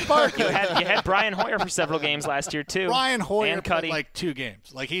Famer Matt Barkley. You had Brian Hoyer for several games last year too. Brian Hoyer and played Cuddy. like 2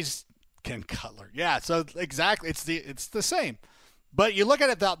 games. Like he's Ken Cutler. Yeah, so exactly, it's the same. But you look at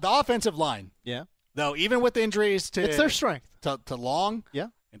it, the offensive line. Yeah. Though even with injuries to It's their strength. to Long, Yeah.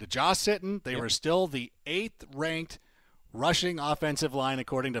 and to Josh Sitton, they were still the 8th ranked rushing offensive line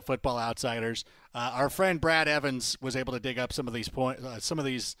according to Football Outsiders. Our friend Brad Evans was able to dig up some of these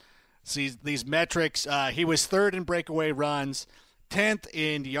these metrics. He was 3rd in breakaway runs, 10th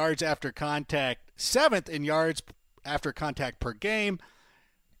in yards after contact, 7th in yards after contact per game,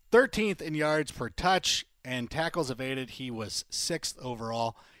 13th in yards per touch, and tackles evaded. He was 6th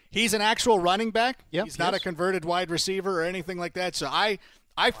overall. He's an actual running back. Yep, He's not a converted wide receiver or anything like that. So I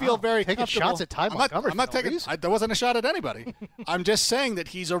feel very taking comfortable. shots at Ty Montgomery. I'm not taking. There wasn't a shot at anybody. I'm just saying that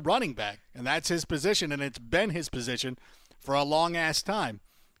he's a running back, and that's his position, and it's been his position for a long ass time.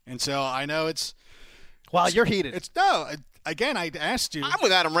 And so I know it's. Wow, you're heated. It's no. Again, I asked you. I'm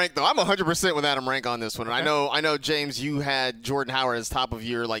with Adam Rank though. I'm 100% with Adam Rank on this one. And I know, James, you had Jordan Howard as top of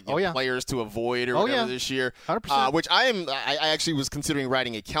your players to avoid or whatever this year. 100%. Which I actually was considering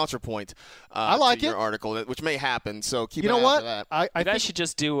writing a counterpoint. I like to your article, which may happen. So keep you an know eye what? out for that. You guys should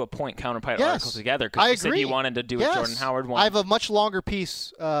just do a point counterpoint Yes. article together I because you agree. said you wanted to do a Jordan Howard one. I have a much longer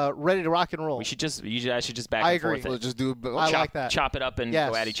piece ready to rock and roll. You guys should just back I and agree. forth it. We'll just do. I like that. Chop it up and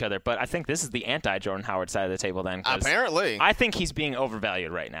Yes. go at each other. But I think this is the anti-Jordan Howard side of the table then. 'cause Apparently. I think he's being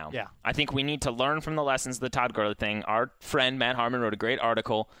overvalued right now. Yeah. I think we need to learn from the lessons of the Todd Gurley thing. Our friend Matt Harmon wrote a great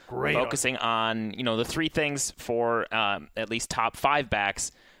article focusing on the 3 things for at least top 5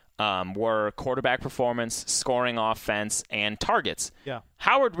 backs were quarterback performance, scoring offense, and targets. Yeah.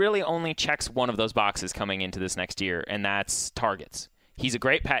 Howard really only checks one of those boxes coming into this next year, and that's targets. He's a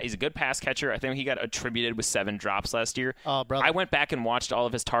good pass catcher. I think he got attributed with 7 drops last year. Oh, brother. I went back and watched all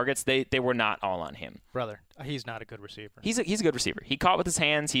of his targets. They were not all on him. Brother, he's not a good receiver. He's a good receiver. He caught with his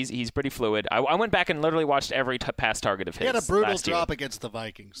hands. He's pretty fluid. I went back and literally watched every pass target of his. He had a brutal last year. drop against the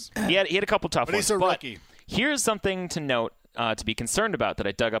Vikings. He had a couple tough But ones. he's a rookie. Here's something to note. To be concerned about that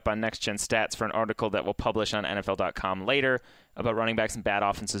I dug up on Next Gen Stats for an article that we'll publish on NFL.com later about running backs and bad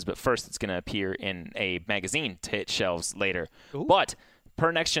offenses, but first it's going to appear in a magazine to hit shelves later. Ooh. But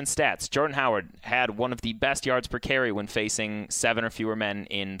per Next Gen Stats, Jordan Howard had one of the best yards per carry when facing 7 or fewer men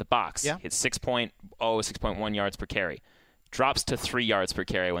in the box. Yeah. It's 6.1 yards per carry. Drops to 3 yards per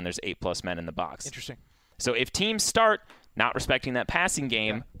carry when there's 8+ men in the box. Interesting. So if teams start not respecting that passing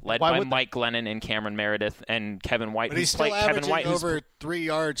game, led by would they? Mike Glennon and Cameron Meredith and Kevin White, But he's still averaging over 3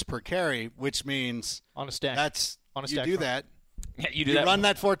 yards per carry, which means on a stack. That's on a you stack do front. that. Yeah, you do You that. run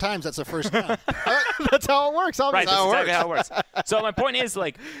that 4 times. That's a first down. That's how it works. Right, Obviously. that's exactly how it works. So my point is,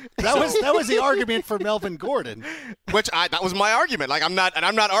 like, that was the argument for Melvin Gordon. Which that was my argument. Like I'm not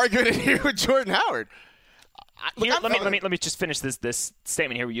arguing it here with Jordan Howard. Let me just finish this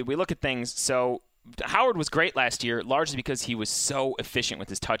statement here. We look at things. So Howard was great last year, largely because he was so efficient with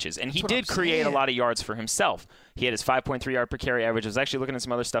his touches, and he did create a lot of yards for himself. He had his 5.3 yard per carry average. I was actually looking at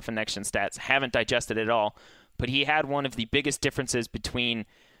some other stuff in Next Gen Stats. Haven't digested it at all, but he had one of the biggest differences between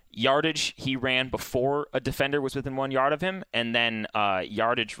yardage he ran before a defender was within 1 yard of him, and then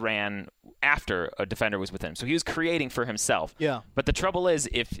yardage ran after a defender was with him. So he was creating for himself. Yeah. But the trouble is,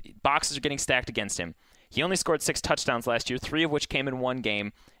 if boxes are getting stacked against him, he only scored 6 touchdowns last year, 3 of which came in one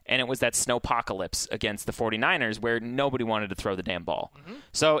game, and it was that snowpocalypse against the 49ers where nobody wanted to throw the damn ball. Mm-hmm.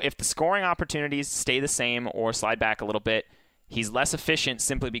 So if the scoring opportunities stay the same or slide back a little bit, he's less efficient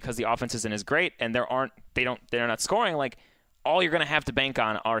simply because the offense isn't as great and they're not scoring. Like, all you're going to have to bank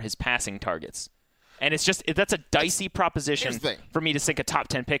on are his passing targets. And that's a dicey proposition for me to sink a top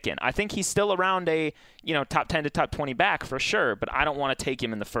 10 pick in. I think he's still around a top 10 to top 20 back for sure, but I don't want to take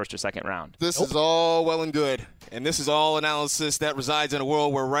him in the first or second round. This is all well and good, and this is all analysis that resides in a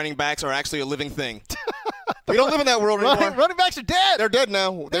world where running backs are actually a living thing. We don't live in that world anymore. Running backs are dead. They're dead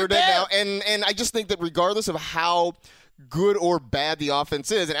now. They're dead now. And I just think that regardless of how good or bad the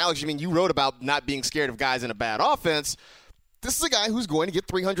offense is, and Alex, you wrote about not being scared of guys in a bad offense. This is a guy who's going to get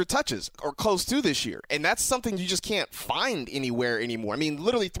 300 touches or close to this year, and that's something you just can't find anywhere anymore. I mean,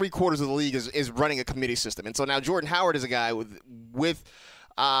 literally 3/4 of the league is running a committee system, and so now Jordan Howard is a guy with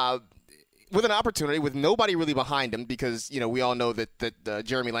with an opportunity, with nobody really behind him, because we all know that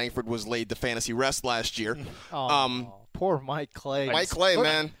Jeremy Langford was laid to fantasy rest last year. Poor Mike Clay. Mike Clay,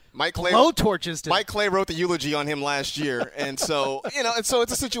 man. Mike Clay. Blow torches. Mike Clay wrote the eulogy on him last year, and so it's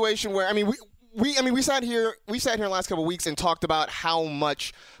a situation where we sat here the last couple of weeks and talked about how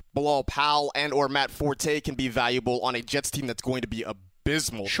much Bilal Powell and or Matt Forte can be valuable on a Jets team that's going to be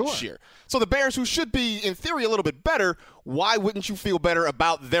abysmal this year. So the Bears, who should be, in theory, a little bit better, why wouldn't you feel better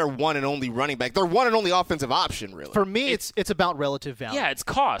about their one and only running back, their one and only offensive option, really? For me, it's about relative value. Yeah, it's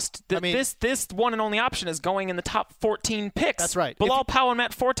cost. This one and only option is going in the top 14 picks. That's right. Bilal Powell and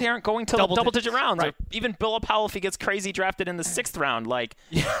Matt Forte aren't going to double-digit rounds. Right. Or even Bilal Powell, if he gets crazy drafted in the 6th round.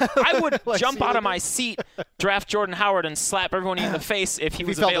 I would jump out of my seat, draft Jordan Howard, and slap everyone in the face if he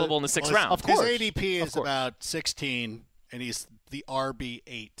was available in the 6th round. Of course. His ADP is about 16, and he's the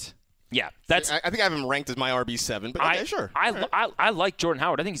RB8. Yeah, I think I have him ranked as my RB7, but okay, sure. I like Jordan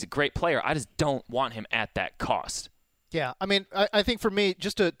Howard. I think he's a great player. I just don't want him at that cost. Yeah, I think for me,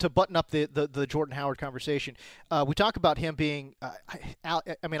 just to button up the Jordan Howard conversation, we talk about him being.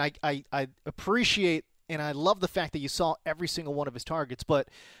 I appreciate and I love the fact that you saw every single one of his targets. But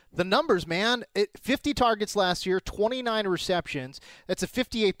the numbers, man, 50 targets last year, 29 receptions. That's a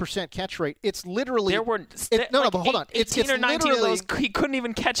 58% catch rate. It's literally but hold on. 18 or 19 of those he couldn't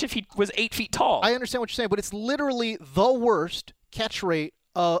even catch if he was 8 feet tall. I understand what you're saying, but it's literally the worst catch rate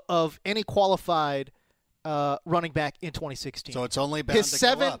of any qualified running back in 2016. So it's only bound to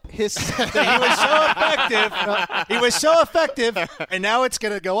go up. He was so effective, and now it's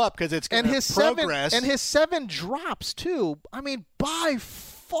going to go up because it's going to progress. And his 7 drops, too. I mean, by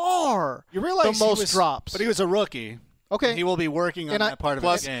far you realize the most drops. But he was a rookie. Okay. He will be working on that part of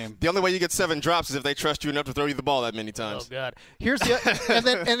his game. The only way you get 7 drops is if they trust you enough to throw you the ball that many times. Oh, God. Here's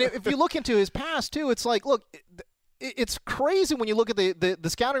the and if you look into his past, too, it's like, look, it's crazy when you look at the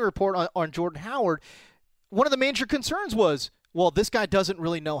scouting report on Jordan Howard. One of the major concerns was, well, this guy doesn't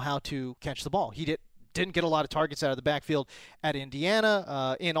really know how to catch the ball. He didn't get a lot of targets out of the backfield at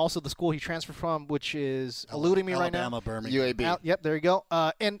Indiana, and also the school he transferred from, which is eluding me right now. Alabama, Birmingham. UAB. Yep, there you go.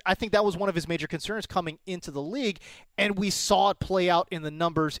 And I think that was one of his major concerns coming into the league, and we saw it play out in the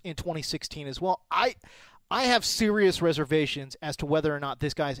numbers in 2016 as well. I have serious reservations as to whether or not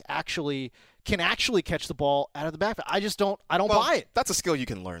this guy's can actually catch the ball out of the backfield. I don't buy it. That's a skill you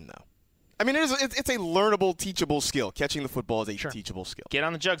can learn, though. I mean, it's a learnable, teachable skill. Catching the football is a teachable skill. Get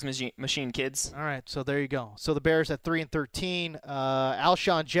on the jugs machine, kids. All right, so there you go. So the Bears at 3-13.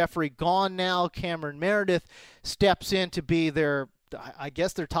 Alshon Jeffrey gone now. Cameron Meredith steps in to be their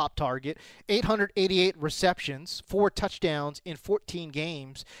top target. 888 receptions, 4 touchdowns in 14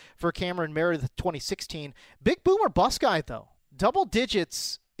 games for Cameron Meredith 2016. Big boomer bust guy, though. Double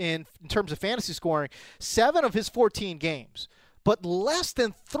digits in terms of fantasy scoring, 7 of his 14 games. But less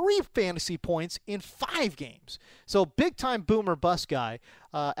than 3 fantasy points in 5 games. So big-time boomer bust guy.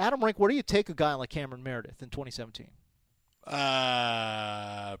 Adam Rink, where do you take a guy like Cameron Meredith in 2017?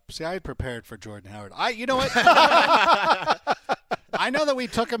 I had prepared for Jordan Howard. You know what? I know that we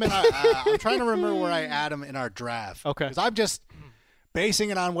took him in I'm trying to remember where I had him in our draft. Okay. Because I'm just basing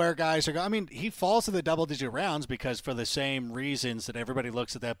it on where guys are going. I mean, he falls to the double-digit rounds because for the same reasons that everybody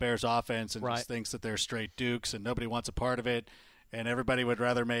looks at that Bears offense and just thinks that they're straight dukes and nobody wants a part of it. And everybody would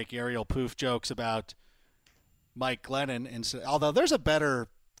rather make Ariel Poof jokes about Mike Glennon. And so, although there's a better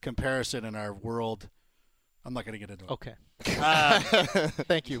comparison in our world, I'm not going to get into it. Okay.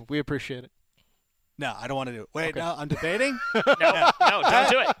 Thank you. We appreciate it. No, I don't want to do it. Wait, no, I'm debating? No, don't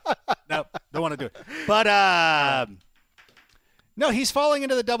do it. No, don't want to do it. But no, he's falling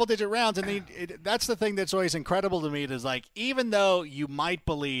into the double-digit rounds, and that's the thing that's always incredible to me is, like, even though you might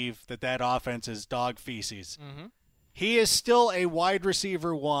believe that offense is dog feces, he is still a wide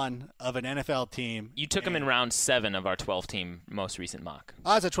receiver 1 of an NFL team. You took him in round 7 of our 12-team most recent mock.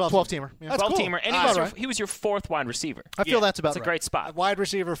 Oh, it's a 12-teamer. Yeah. 12-teamer, cool. And he was your 4th wide receiver. I feel that's about right. It's a great spot. Wide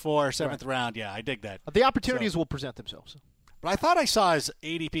receiver 4, 7th round. Yeah, I dig that. The opportunities will present themselves. But I thought I saw his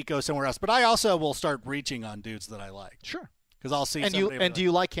ADP go somewhere else. But I also will start reaching on dudes that I like. Sure. Because I'll see. And do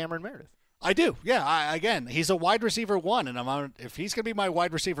you like Cameron Meredith? I do. Yeah. Again, he's a wide receiver 1, and if he's going to be my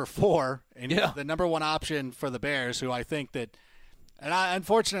wide receiver 4, and he's the number 1 option for the Bears, who I think that,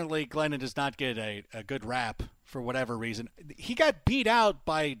 unfortunately, Glennon does not get a good rap for whatever reason. He got beat out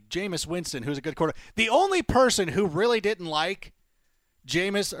by Jameis Winston, who's a good quarterback. The only person who really didn't like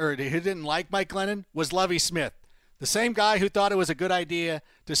Jameis or who didn't like Mike Glennon was Lovie Smith. The same guy who thought it was a good idea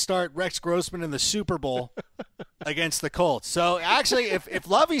to start Rex Grossman in the Super Bowl against the Colts. So actually, if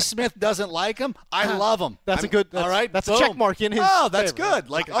Lovie Smith doesn't like him, I love him. That's all right. That's Boom. a check mark in his. Oh, that's favor. good.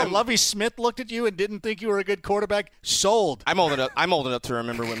 Like, Lovie Smith looked at you and didn't think you were a good quarterback. Sold. I'm old enough to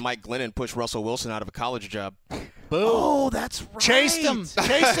remember when Mike Glennon pushed Russell Wilson out of a college job. Boom. Oh, that's right. Chased him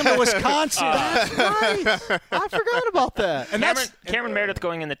to Wisconsin. That's right. I forgot about that. And Cameron Meredith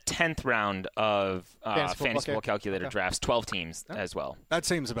going in the 10th round of Fantasy Football Calculator drafts, 12 teams as well. That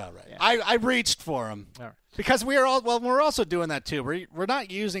seems about right. Yeah. I reached for him because we're also doing that too. We're not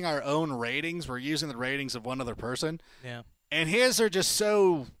using our own ratings. We're using the ratings of one other person. Yeah. And his are just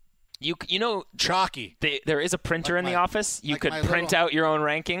so you know chalky. There is a printer in the office. You could print out your own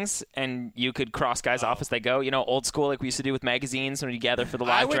rankings, and you could cross guys off as they go. Old school like we used to do with magazines when we gather for the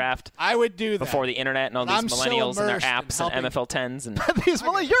live draft. I would do that before the internet and all these millennials and their apps and MFL 10s and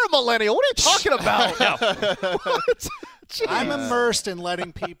You're a millennial. What are you talking about? What? I'm immersed in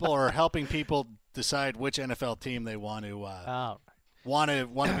letting people or helping people decide which NFL team they want to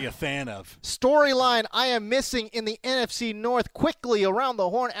be a fan of. Storyline I am missing in the NFC North. Quickly around the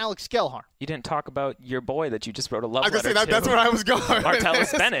horn, Alex Gelhar. You didn't talk about your boy that you just wrote a love letter to. That's where I was going.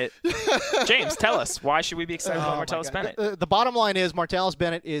 Martellus Bennett. James, tell us, why should we be excited about Martellus Bennett? The bottom line is Martellus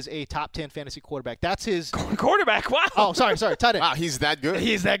Bennett is a top 10 fantasy quarterback. That's his quarterback. Wow. Oh, sorry, tight end. Wow, he's that good.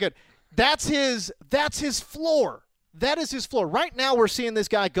 He's that good. That's his floor. That is his floor. Right now, we're seeing this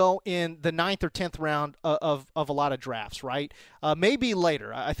guy go in the 9th or 10th round of a lot of drafts, right? Maybe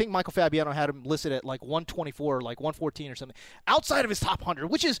later. I think Michael Fabiano had him listed at like 124 or like 114 or something. Outside of his top 100,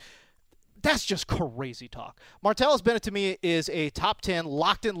 that's just crazy talk. Martellus Bennett, to me, is a top 10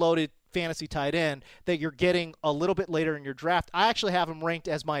 locked and loaded fantasy tight end that you're getting a little bit later in your draft. I actually have him ranked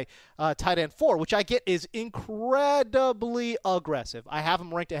as my tight end 4, which I get is incredibly aggressive. I have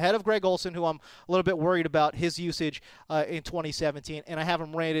him ranked ahead of Greg Olsen, who I'm a little bit worried about his usage in 2017, and I have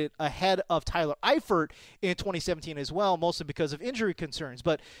him rated ahead of Tyler Eifert in 2017 as well, mostly because of injury concerns.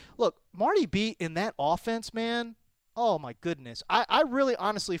 But look, Marty B in that offense, man, oh my goodness. I really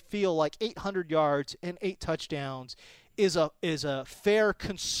honestly feel like 800 yards and 8 touchdowns is a fair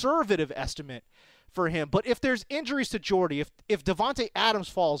conservative estimate for him. But if there's injuries to Jordy, if Devontae Adams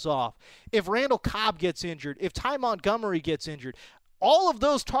falls off, if Randall Cobb gets injured, if Ty Montgomery gets injured, all of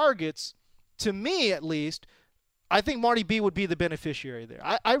those targets, to me at least, I think Marty B would be the beneficiary there.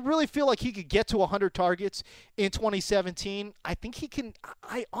 I really feel like he could get to 100 targets in 2017. I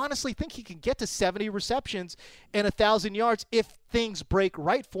honestly think he can get to 70 receptions and 1,000 yards if things break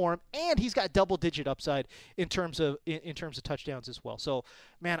right for him, and he's got double-digit upside in terms of touchdowns as well. So,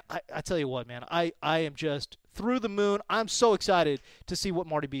 man, I tell you what, man, I am just through the moon. I'm so excited to see what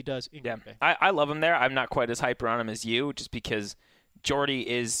Marty B does in Green Bay. I love him there. I'm not quite as hyper on him as you, just because Jordy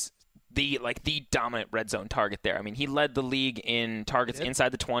is the dominant red zone target there. I mean, he led the league in targets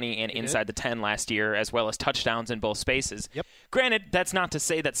inside the 20 and inside the 10 last year, as well as touchdowns in both spaces. Yep. Granted, that's not to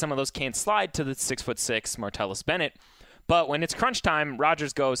say that some of those can't slide to the 6'6" Martellus Bennett, but when it's crunch time,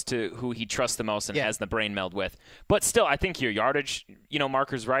 Rodgers goes to who he trusts the most and has the brain meld with. But still, I think your yardage,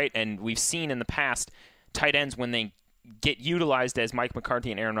 marker's right, and we've seen in the past tight ends when they get utilized as Mike McCarthy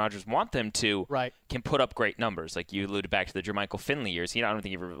and Aaron Rodgers want them to, can put up great numbers. Like you alluded back to the Jermichael Finley years. I don't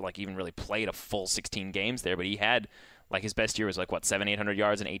think he ever even really played a full 16 games there, but he had his best year was 700-800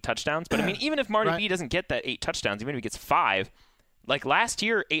 yards and 8 touchdowns. But I mean, even if Marty B doesn't get that 8 touchdowns, even if he gets 5, last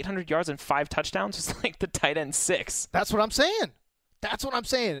year 800 yards and 5 touchdowns was the tight end 6. That's what I'm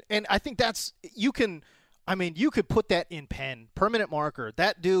saying. And I think you could put that in pen, permanent marker.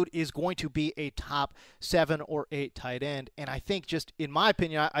 That dude is going to be a top 7 or 8 tight end. And I think just in my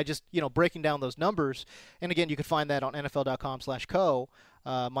opinion, I just, breaking down those numbers. And again, you can find that on NFL.com/co,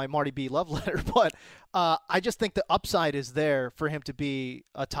 my Marty B love letter. But I just think the upside is there for him to be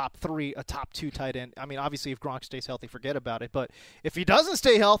a top 3, a top 2 tight end. I mean, obviously if Gronk stays healthy, forget about it. But if he doesn't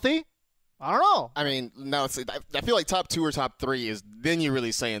stay healthy, I don't know. I mean, no, I feel like top 2 or top 3 is then you're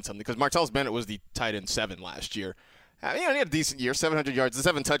really saying something, because Martellus Bennett was the tight end 7 last year. He had a decent year, 700 yards. The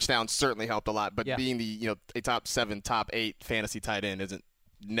 7 touchdowns certainly helped a lot, but being the a top 7, top 8 fantasy tight end isn't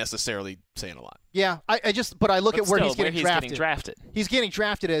necessarily saying a lot. Yeah, but I look at where he's getting drafted. He's getting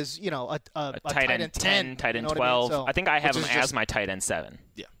drafted as a tight end 10, tight end 12. I think I have him as my tight end 7.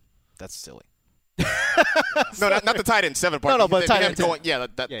 Yeah, that's silly. No, not the tight end 7 part. No, but tight end 10.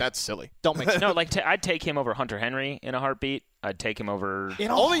 That's silly. Don't make sense. No, I'd take him over Hunter Henry in a heartbeat. I'd take him over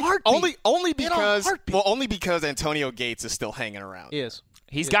only because Antonio Gates is still hanging around. He is.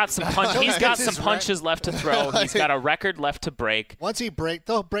 He's got some punches left to throw. He's got a record left to break. Once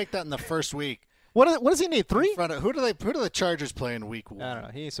they'll break that in the first week. What does he need? 3? Who do the Chargers play in week 1? I don't know.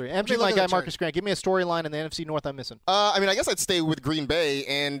 He needs 3. MG, my guy Marcus Grant. Give me a storyline in the NFC North I'm missing. I mean, I guess I'd stay with Green Bay,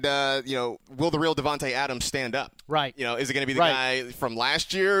 and will the real Devontae Adams stand up? Right. Is it going to be the guy from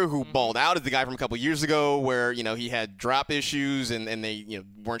last year who balled out? Is the guy from a couple years ago where he had drop issues and they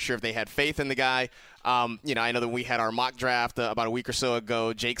weren't sure if they had faith in the guy? I know that we had our mock draft about a week or so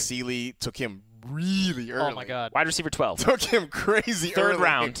ago. Jake Seeley took him really early. Oh my God! Wide receiver 12. Took him crazy Third early.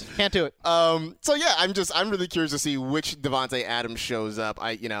 round. Can't do it. So yeah, I'm really curious to see which Devontae Adams shows up.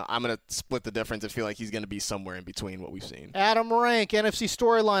 I'm gonna split the difference and feel like he's gonna be somewhere in between what we've seen. Adam Rank, NFC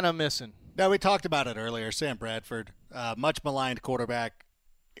storyline I'm missing. No, we talked about it earlier. Sam Bradford, much maligned quarterback.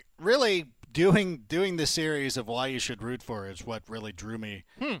 Really doing the series of why you should root for is what really drew me.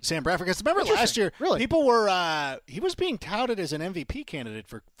 Sam Bradford. Because remember last year, people were he was being touted as an MVP candidate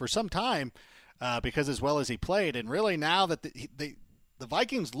for some time. Because as well as he played, and really now that the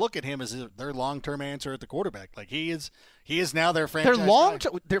Vikings look at him as their long-term answer at the quarterback, like he is now their franchise.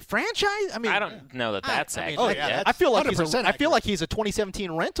 Their franchise. I mean, I don't know that's accurate. Oh yeah, I feel like he's a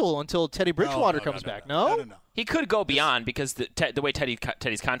 2017 rental until Teddy Bridgewater comes back. No, he could go beyond because the way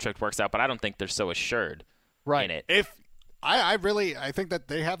Teddy's contract works out, but I don't think they're so assured in it. I think that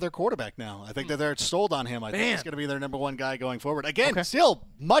they have their quarterback now. I think that they're sold on him. I think he's going to be their number one guy going forward. Again, still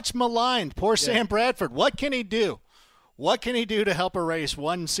much maligned. Poor Sam Bradford. What can he do? What can he do to help erase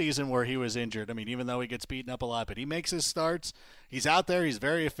one season where he was injured? I mean, even though he gets beaten up a lot, but he makes his starts. He's out there. He's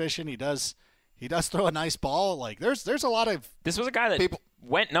very efficient. He does throw a nice ball. Like there's a lot of. This was a guy that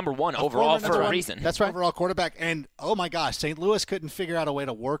went number 1 overall for a reason. That's right. Overall quarterback. And, oh, my gosh, St. Louis couldn't figure out a way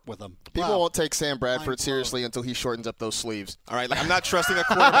to work with him. People won't take Sam Bradford seriously until he shortens up those sleeves. All right? Like, I'm not trusting a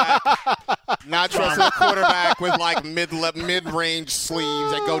quarterback. With, like, mid-range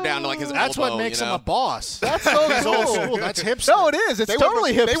sleeves that go down to, like, his elbow. That's what makes him a boss. That's so cool. Old school. That's hipster. No, it is. It's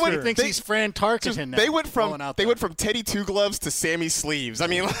totally hipster. He thinks he's Fran Tarkenton now. They went from Teddy Two Gloves to Sammy Sleeves. I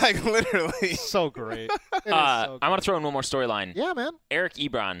mean, like, literally. So great. I want to throw in one more storyline. Yeah, man. Eric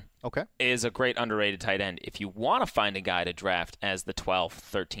Ebron is a great underrated tight end. If you want to find a guy to draft as the 12th,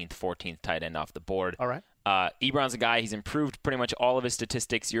 13th, 14th tight end off the board, all right. Ebron's a guy. He's improved pretty much all of his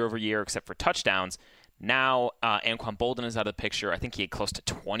statistics year over year except for touchdowns. Now Anquan Boldin is out of the picture. I think he had close to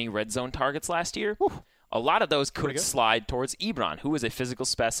 20 red zone targets last year. Whew. A lot of those could slide towards Ebron, who is a physical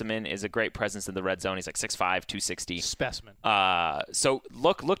specimen, is a great presence in the red zone. He's like 6'5", 260. Specimen. So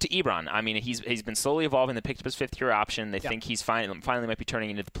look to Ebron. I mean, he's been slowly evolving. They picked up his fifth-year option. They think he's finally might be turning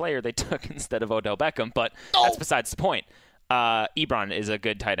into the player they took instead of Odell Beckham, but that's besides the point. Ebron is a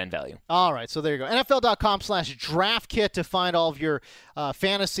good tight end value. All right, so there you go. NFL.com/draft kit to find all of your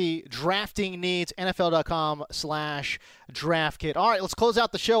fantasy drafting needs. NFL.com/draft kit. All right, let's close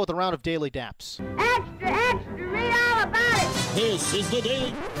out the show with a round of Daily Daps. Extra, extra, read all about it. This is the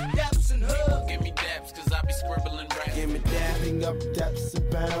Daily Daps and Hub. Give me daps, because I be scribbling rap. Give me dapping up, daps and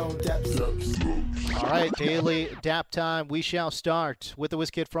bound, daps. All right, Daily Dap time. We shall start with the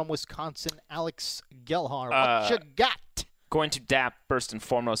whiz kid from Wisconsin, Alex Gelhar. What you got? Going to DAP, first and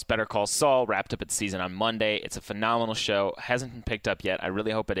foremost, Better Call Saul, wrapped up its season on Monday. It's a phenomenal show. Hasn't been picked up yet. I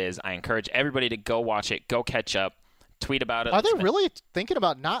really hope it is. I encourage everybody to go watch it, go catch up, tweet about it. Are they really thinking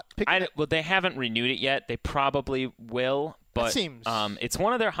about not picking it? Well, they haven't renewed it yet. They probably will, but it seems... it's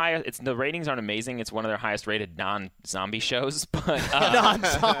one of their highest. The ratings aren't amazing. It's one of their highest-rated non-zombie shows. But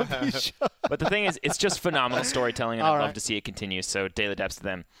non-zombie shows. But the thing is, it's just phenomenal storytelling, and I'd love to see it continue. So daily daps to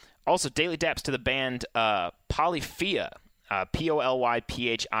them. Also, daily daps to the band Polyphia.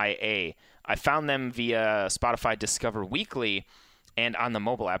 Polyphia. I found them via Spotify Discover Weekly, and on the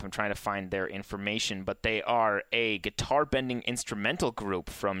mobile app I'm trying to find their information, but they are a guitar-bending instrumental group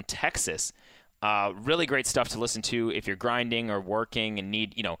from Texas. Really great stuff to listen to if you're grinding or working and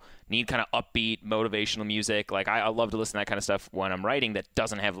need kind of upbeat, motivational music. Like I love to listen to that kind of stuff when I'm writing that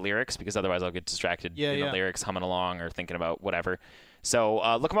doesn't have lyrics, because otherwise I'll get distracted lyrics, humming along or thinking about whatever. So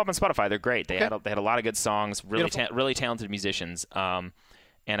look them up on Spotify. They're great. They had a lot of good songs, really talented musicians. And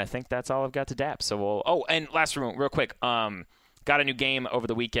I think that's all I've got to dap. So and last real quick. Got a new game over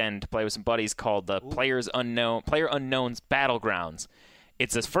the weekend to play with some buddies called the Player Unknown's Battlegrounds.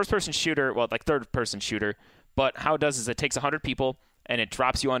 It's a first-person shooter, third-person shooter, but how it does is it takes 100 people and it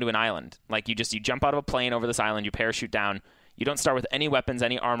drops you onto an island. Like you jump out of a plane over this island, you parachute down. You don't start with any weapons,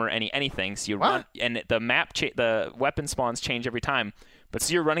 any armor, anything. So you run, and the weapon spawns change every time. But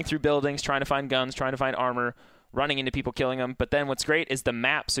so you're running through buildings, trying to find guns, trying to find armor, running into people, killing them. But then what's great is the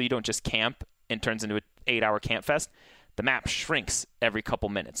map, so you don't just camp and turns into an 8-hour camp fest. the map shrinks every couple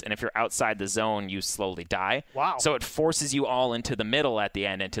minutes. And if you're outside the zone, you slowly die. Wow. So it forces you all into the middle at the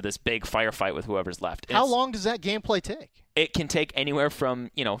end, into this big firefight with whoever's left. How long does that gameplay take? It can take anywhere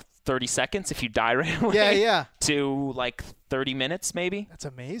from, 30 seconds if you die right away. Yeah. To like 30 minutes maybe. That's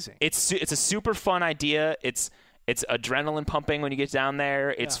amazing. It's a super fun idea. It's adrenaline pumping when you get down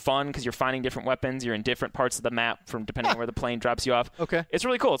there. It's fun because you're finding different weapons. You're in different parts of the map from depending on where the plane drops you off. Okay. It's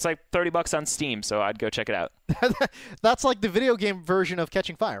really cool. It's like $30 on Steam, so I'd go check it out. That's like the video game version of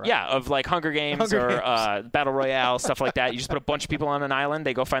Catching Fire, right? Yeah, of like Hunger Games or Battle Royale, stuff like that. You just put a bunch of people on an island,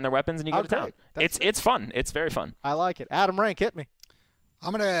 they go find their weapons, and you go to town. It's fun. It's very fun. I like it. Adam Rank, hit me.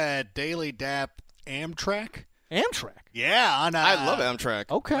 I'm going to daily dap Amtrak. Amtrak? Yeah. I love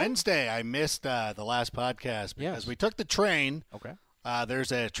Amtrak. Okay. Wednesday, I missed the last podcast because we took the train. Okay.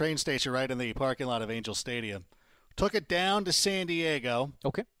 There's a train station right in the parking lot of Angel Stadium. Took it down to San Diego.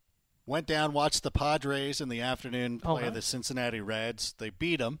 Okay. Went down, watched the Padres in the afternoon play the Cincinnati Reds. They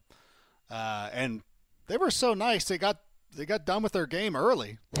beat them, and they were so nice. They got done with their game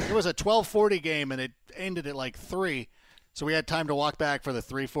early. It was a 12:40 game, and it ended at like 3. So we had time to walk back for the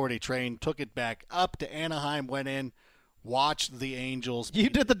 3:40 train. Took it back up to Anaheim. Went in, watched the Angels. You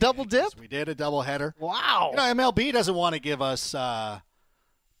did the double dip? We did a double header. Wow. MLB doesn't want to give us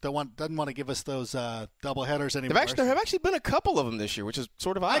doesn't want to give us those double headers anymore. There have actually been a couple of them this year, which is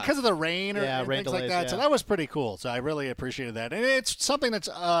sort of odd. Because of the rain or rain things delays, like that. So that was pretty cool. So I really appreciated that. And it's something that's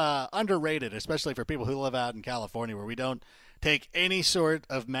underrated, especially for people who live out in California where we don't take any sort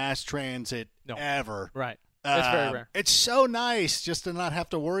of mass transit ever. Right. It's very rare. It's so nice just to not have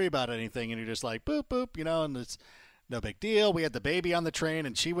to worry about anything. And you're just like, boop, boop, and it's no big deal. We had the baby on the train,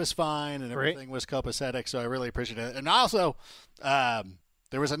 and she was fine, and everything was copacetic. So I really appreciate it. And also,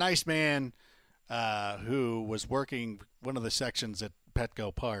 there was a nice man who was working one of the sections at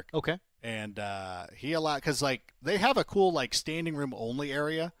Petco Park. Okay. And he allowed, because they have a cool standing room only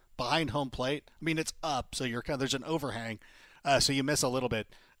area behind home plate. I mean, it's up, so there's an overhang, so you miss a little bit.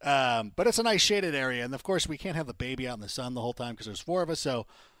 But it's a nice shaded area, and of course we can't have the baby out in the sun the whole time because there's 4 of us. So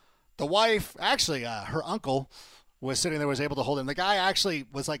the wife, actually, her uncle was sitting there, was able to hold him. The guy actually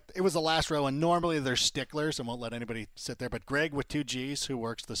was it was the last row, and normally they're sticklers and won't let anybody sit there. But Greg with 2 G's, who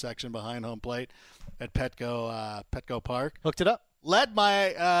works the section behind home plate at Petco Park, hooked it up. Let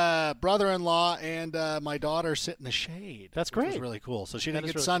my brother-in-law and my daughter sit in the shade. That's great. Which was really cool. So she didn't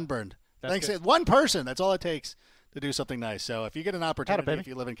get really sunburned. Cool. Thanks to one person. That's all it takes to do something nice. So if you get an opportunity, if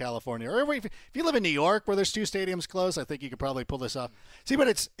you live in California, or if you live in New York where there's 2 stadiums close, I think you could probably pull this off. See, but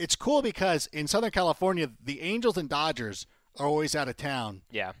it's cool because in Southern California, the Angels and Dodgers are always out of town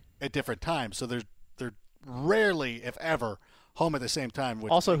at different times. So they're rarely, if ever, home at the same time.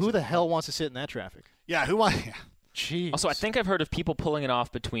 Also, who the hell wants to sit in that traffic? Yeah, who wants? Yeah. Jeez. Also, I think I've heard of people pulling it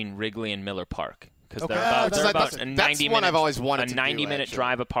off between Wrigley and Miller Park. Because Okay. they're about That's a 90 one minute, I've always wanted to do, 90-minute actually.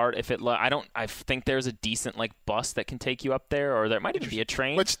 drive apart. I think there's a decent bus that can take you up there, or there might even be a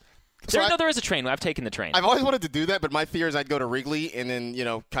train. There is a train. I've taken the train. I've always wanted to do that, but my fear is I'd go to Wrigley and then,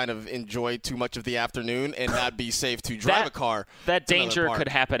 kind of enjoy too much of the afternoon and not be safe to drive a car. That to another danger park. could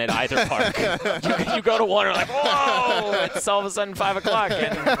happen at either park. you go to one and whoa! It's all of a sudden 5 o'clock.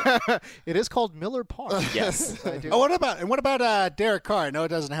 And it is called Miller Park. Yes. What about Derek Carr? I know it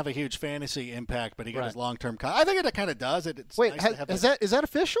doesn't have a huge fantasy impact, but he got his long-term I think it kind of does. It's Wait, nice to have is that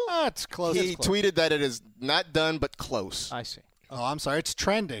official? It's close. He tweeted that it is not done, but close. I see. Oh, I'm sorry. It's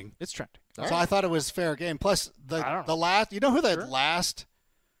trending. It's trending. So I thought it was fair game. Plus, the last, who the last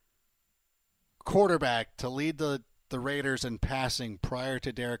quarterback to lead the Raiders in passing prior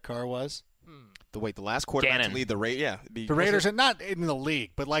to Derek Carr was? The last quarterback Gannon. to lead the Raiders. Yeah, The Raiders, and not in the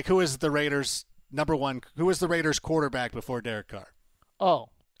league, but who is the Raiders' number one? Who was the Raiders quarterback before Derek Carr?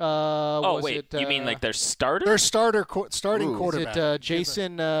 You mean their starter? Their starting quarterback. Is it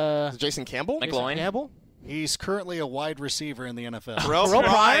Jason? Is it Jason Campbell? McGloin? Campbell? He's currently a wide receiver in the NFL. Terrell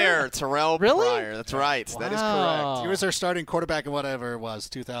Pryor. Terrell Really? Pryor. That's right. Wow. That is correct. He was their starting quarterback in whatever it was,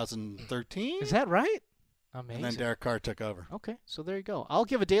 2013. Is that right? Amazing. And then Derek Carr took over. Okay, so there you go. I'll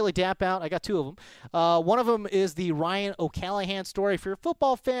give a daily dap out. I got 2 of them. One of them is the Ryan O'Callahan story. If you're a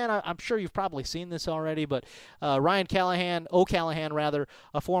football fan, I'm sure you've probably seen this already, but Ryan O'Callahan,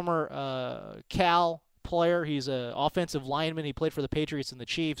 a former Cal player. He's an offensive lineman. He played for the Patriots and the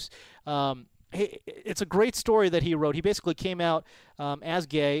Chiefs. It's a great story that he wrote. He basically came out as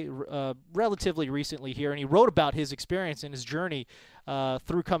gay relatively recently here, and he wrote about his experience and his journey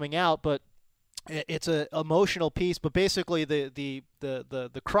through coming out, but it's an emotional piece. But basically the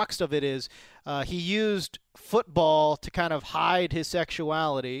crux of it is he used football to kind of hide his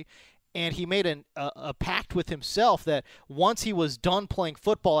sexuality, And he made a pact with himself that once he was done playing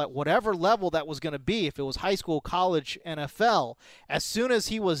football at whatever level that was going to be, if it was high school, college, NFL, as soon as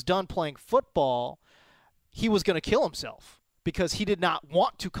he was done playing football, he was going to kill himself because he did not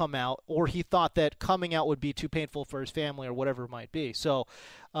want to come out, or he thought that coming out would be too painful for his family or whatever it might be. So,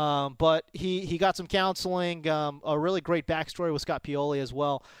 but he got some counseling, a really great backstory with Scott Pioli as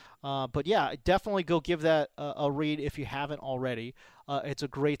well. But yeah, definitely go give that a read if you haven't already. It's a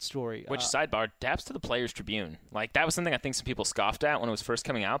great story. Which, sidebar, daps to the Players Tribune. Like, that was something I think some people scoffed at when it was first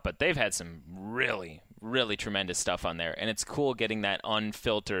coming out, but they've had some really, really tremendous stuff on there. And it's cool getting that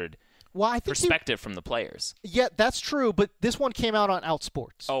unfiltered perspective from the players. Yeah, that's true, but this one came out on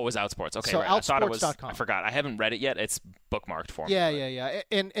Outsports. Oh, it was Outsports. Okay, so right. I thought it was. Outsports.com. I forgot. I haven't read it yet. It's bookmarked for me. Yeah.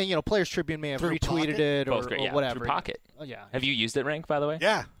 And Players Tribune may have retweeted it or whatever. Through Pocket. Oh, yeah. Have you used it, Rank, by the way?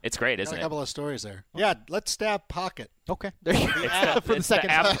 Yeah. It's great, isn't a it? couple of stories there. Yeah, let's stab Pocket. Okay. There you go. For the second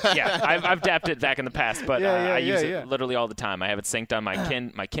time. Yeah, I've dapped it back in the past, but I use it literally all the time. I have it synced on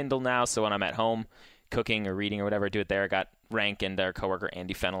my Kindle now, so when I'm at home cooking or reading or whatever, I do it there. I got Rank and their coworker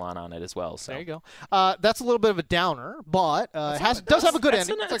Andy Fenelon on it as well. So. There you go. That's a little bit of a downer, but does have a good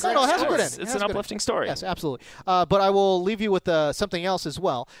ending. It has a good ending. It's an uplifting story. Yes, absolutely. But I will leave you with something else as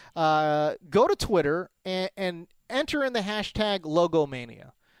well. Go to Twitter and enter in the hashtag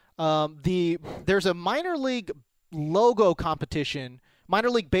Logomania. There's a minor league logo competition, minor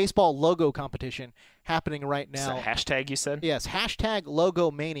league baseball logo competition happening right now. Is that hashtag you said? Yes, hashtag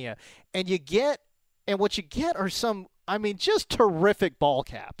Logomania. And what you get are some, just terrific ball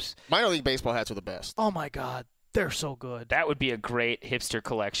caps. Minor league baseball hats are the best. Oh, my God. They're so good. That would be a great hipster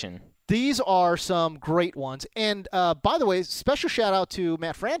collection. These are some great ones. And, by the way, special shout-out to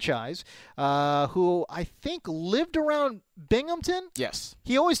Matt Franchise, who I think lived around Binghamton. Yes.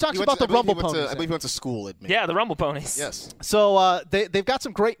 He always talks about the Rumble Ponies. I believe he went to school at me. Yeah, the Rumble Ponies. Yes. So they've got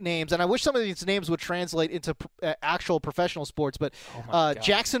some great names, and I wish some of these names would translate into actual professional sports. But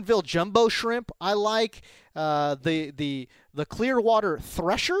Jacksonville Jumbo Shrimp, I like. The Clearwater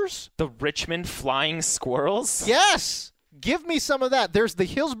Threshers. The Richmond Flying Squirrels. Yes. Give me some of that. There's the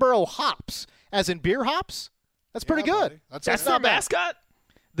Hillsboro Hops, as in beer hops. That's pretty good. That's their mascot?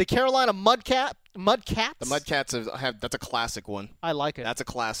 The Carolina Mudcats. The Mudcats that's a classic one. I like it. That's a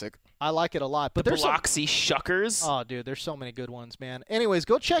classic. I like it a lot. But the Biloxi Shuckers. Oh, dude, there's so many good ones, man. Anyways,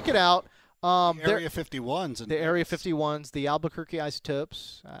 go check it out. Area 51s. The Area 51s, the Albuquerque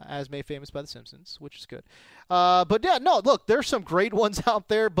Isotopes, as made famous by The Simpsons, which is good. But, yeah, no, look, there's some great ones out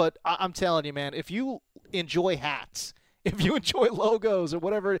there, but I'm telling you, man, if you enjoy hats, if you enjoy logos or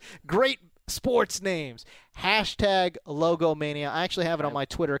whatever, great sports names, hashtag Logomania. I actually have it on my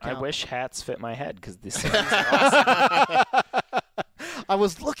Twitter account. I wish hats fit my head because these things are awesome. I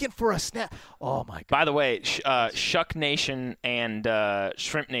was looking for a snap. Oh, my God. By the way, Shuck Nation and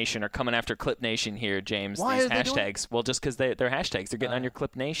Shrimp Nation are coming after Clip Nation here, James. Why these are they hashtags. Well, just because they're hashtags. They're getting on your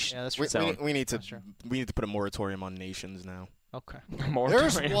Clip Nation. Yeah, that's true. We need to put a moratorium on nations now. Okay.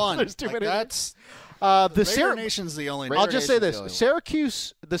 There's one. There's too many. That's the Nation's the only. I'll just say this: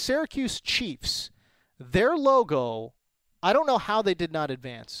 the Syracuse Chiefs, their logo. I don't know how they did not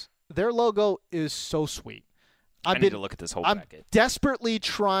advance. Their logo is so sweet. I need to look at this whole bracket. I'm desperately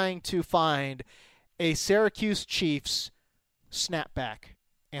trying to find a Syracuse Chiefs snapback,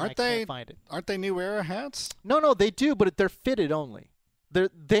 and I can't find it. Aren't they New Era hats? No, they do, but they're fitted only.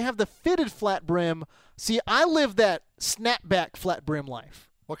 They have the fitted flat brim. See, I live that snapback flat brim life.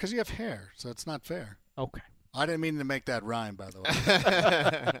 Well, because you have hair, so it's not fair. Okay. I didn't mean to make that rhyme, by the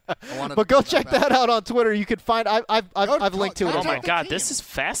way. But go check that out on Twitter. You can find. I've linked to it. Oh my God, this is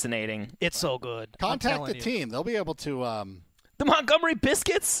fascinating. It's so good. Contact the team. They'll be able to. The Montgomery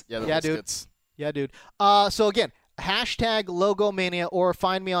Biscuits. Yeah, the biscuits. Yeah, dude. So again, hashtag Logomania, or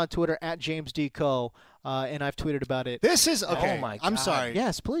find me on Twitter at JamesDCo, and I've tweeted about it. This is okay. Oh my God. I'm sorry.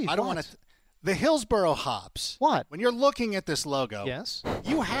 Yes, please. I don't want to. The Hillsboro Hops. What? When you're looking at this logo, yes,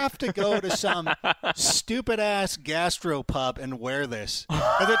 you have to go to some stupid-ass gastropub and wear this.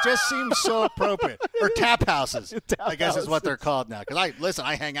 Because it just seems so appropriate. Or tap houses, I guess is what they're called now. Because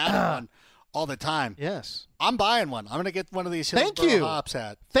I hang out at one all the time. Yes. I'm buying one. I'm going to get one of these Hillsboro Hops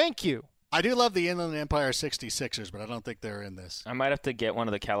hat. Thank you. I do love the Inland Empire 66ers, but I don't think they're in this. I might have to get one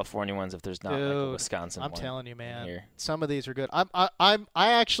of the California ones if there's not like a Wisconsin one. I'm telling you, man. Here. Some of these are good. I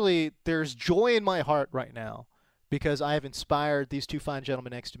actually, there's joy in my heart right now because I have inspired these two fine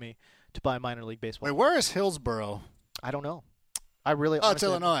gentlemen next to me to buy minor league baseball. Wait, where is Hillsboro? I don't know. I really. Oh, it's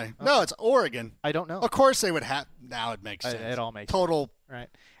Illinois. No, it's Oregon. I don't know. Of course they would have. Now it makes sense. It all makes total Right.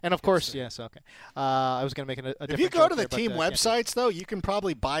 And, of course, yes, okay. I was going to make a different If you go to the joke team websites, though, you can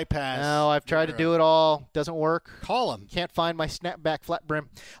probably bypass. No, I've tried to do it all. Doesn't work. Call them. Can't find my snapback flat brim.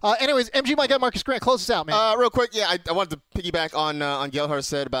 Anyways, MG, my guy, Marcus Grant, close us out, man. Real quick, yeah, I wanted to piggyback on Gelhard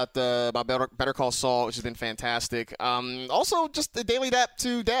said about Better Call Saul, which has been fantastic. Also, just a daily dap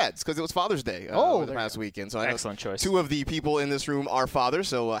to dads, because it was Father's Day the past weekend. So excellent choice. Two of the people in this room are fathers,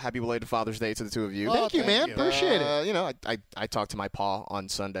 so happy belated Father's Day to the two of you. Thank you, man. Appreciate it. You know, I talked to my pa on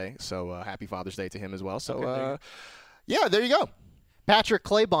Sunday, so happy Father's Day to him as well. So, yeah, there you go. Patrick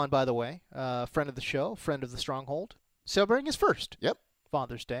Claybon, by the way, friend of the show, friend of the Stronghold, celebrating his first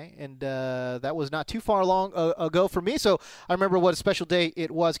Father's Day. And that was not too far long ago for me, so I remember what a special day it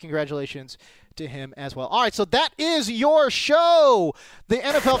was. Congratulations to him as well. All right, so that is your show, the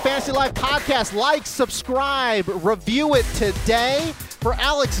NFL Fantasy Life podcast. Like, subscribe, review it today. For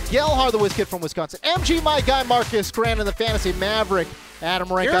Alex Gelhard, the whiz kid from Wisconsin, MG, my guy, Marcus Grant, and the Fantasy Maverick,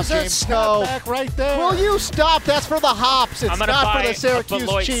 Adam Rank, I'm James Snow. Back right there. Will you stop? That's for the Hops. It's I'm gonna not buy for the Syracuse a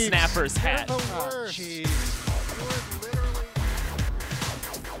Beloit Chiefs. Snappers hat. You're the worst. Jeez.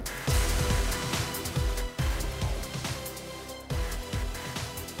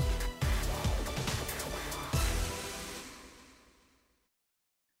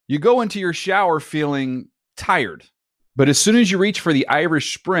 You go into your shower feeling tired, but as soon as you reach for the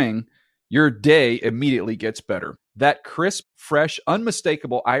Irish Spring, your day immediately gets better. That crisp, fresh,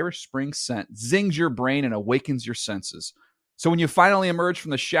 unmistakable Irish Spring scent zings your brain and awakens your senses. So when you finally emerge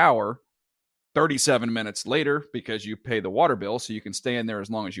from the shower 37 minutes later, because you pay the water bill so you can stay in there as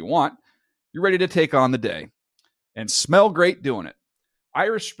long as you want, you're ready to take on the day and smell great doing it.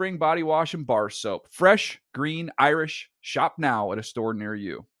 Irish Spring Body Wash and Bar Soap. Fresh, green, Irish. Shop now at a store near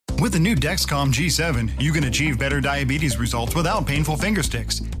you. With the new Dexcom G7, you can achieve better diabetes results without painful finger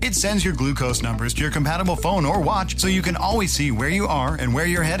sticks. It sends your glucose numbers to your compatible phone or watch so you can always see where you are and where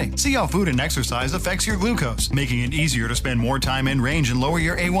you're heading. See how food and exercise affects your glucose, making it easier to spend more time in range and lower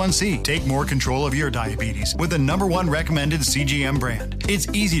your A1C. Take more control of your diabetes with the #1 recommended CGM brand. It's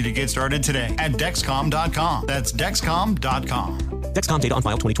easy to get started today at Dexcom.com. That's Dexcom.com. Dexcom data on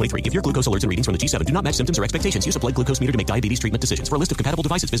file 2023. If your glucose alerts and readings from the G7 do not match symptoms or expectations, use a blood glucose meter to make diabetes treatment decisions. For a list of compatible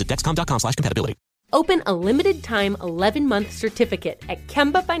devices, visit Dexcom.com/compatibility. Open a limited-time 11-month certificate at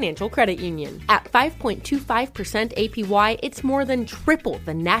Kemba Financial Credit Union. At 5.25% APY, it's more than triple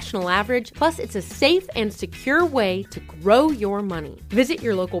the national average, plus it's a safe and secure way to grow your money. Visit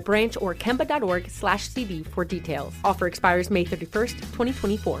your local branch or kemba.org/cb for details. Offer expires May 31st,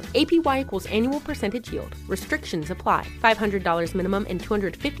 2024. APY equals annual percentage yield. Restrictions apply. $500 minimum and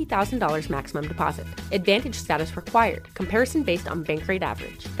 $250,000 maximum deposit. Advantage status required. Comparison based on bank rate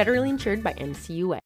average. Federally insured by NCUA.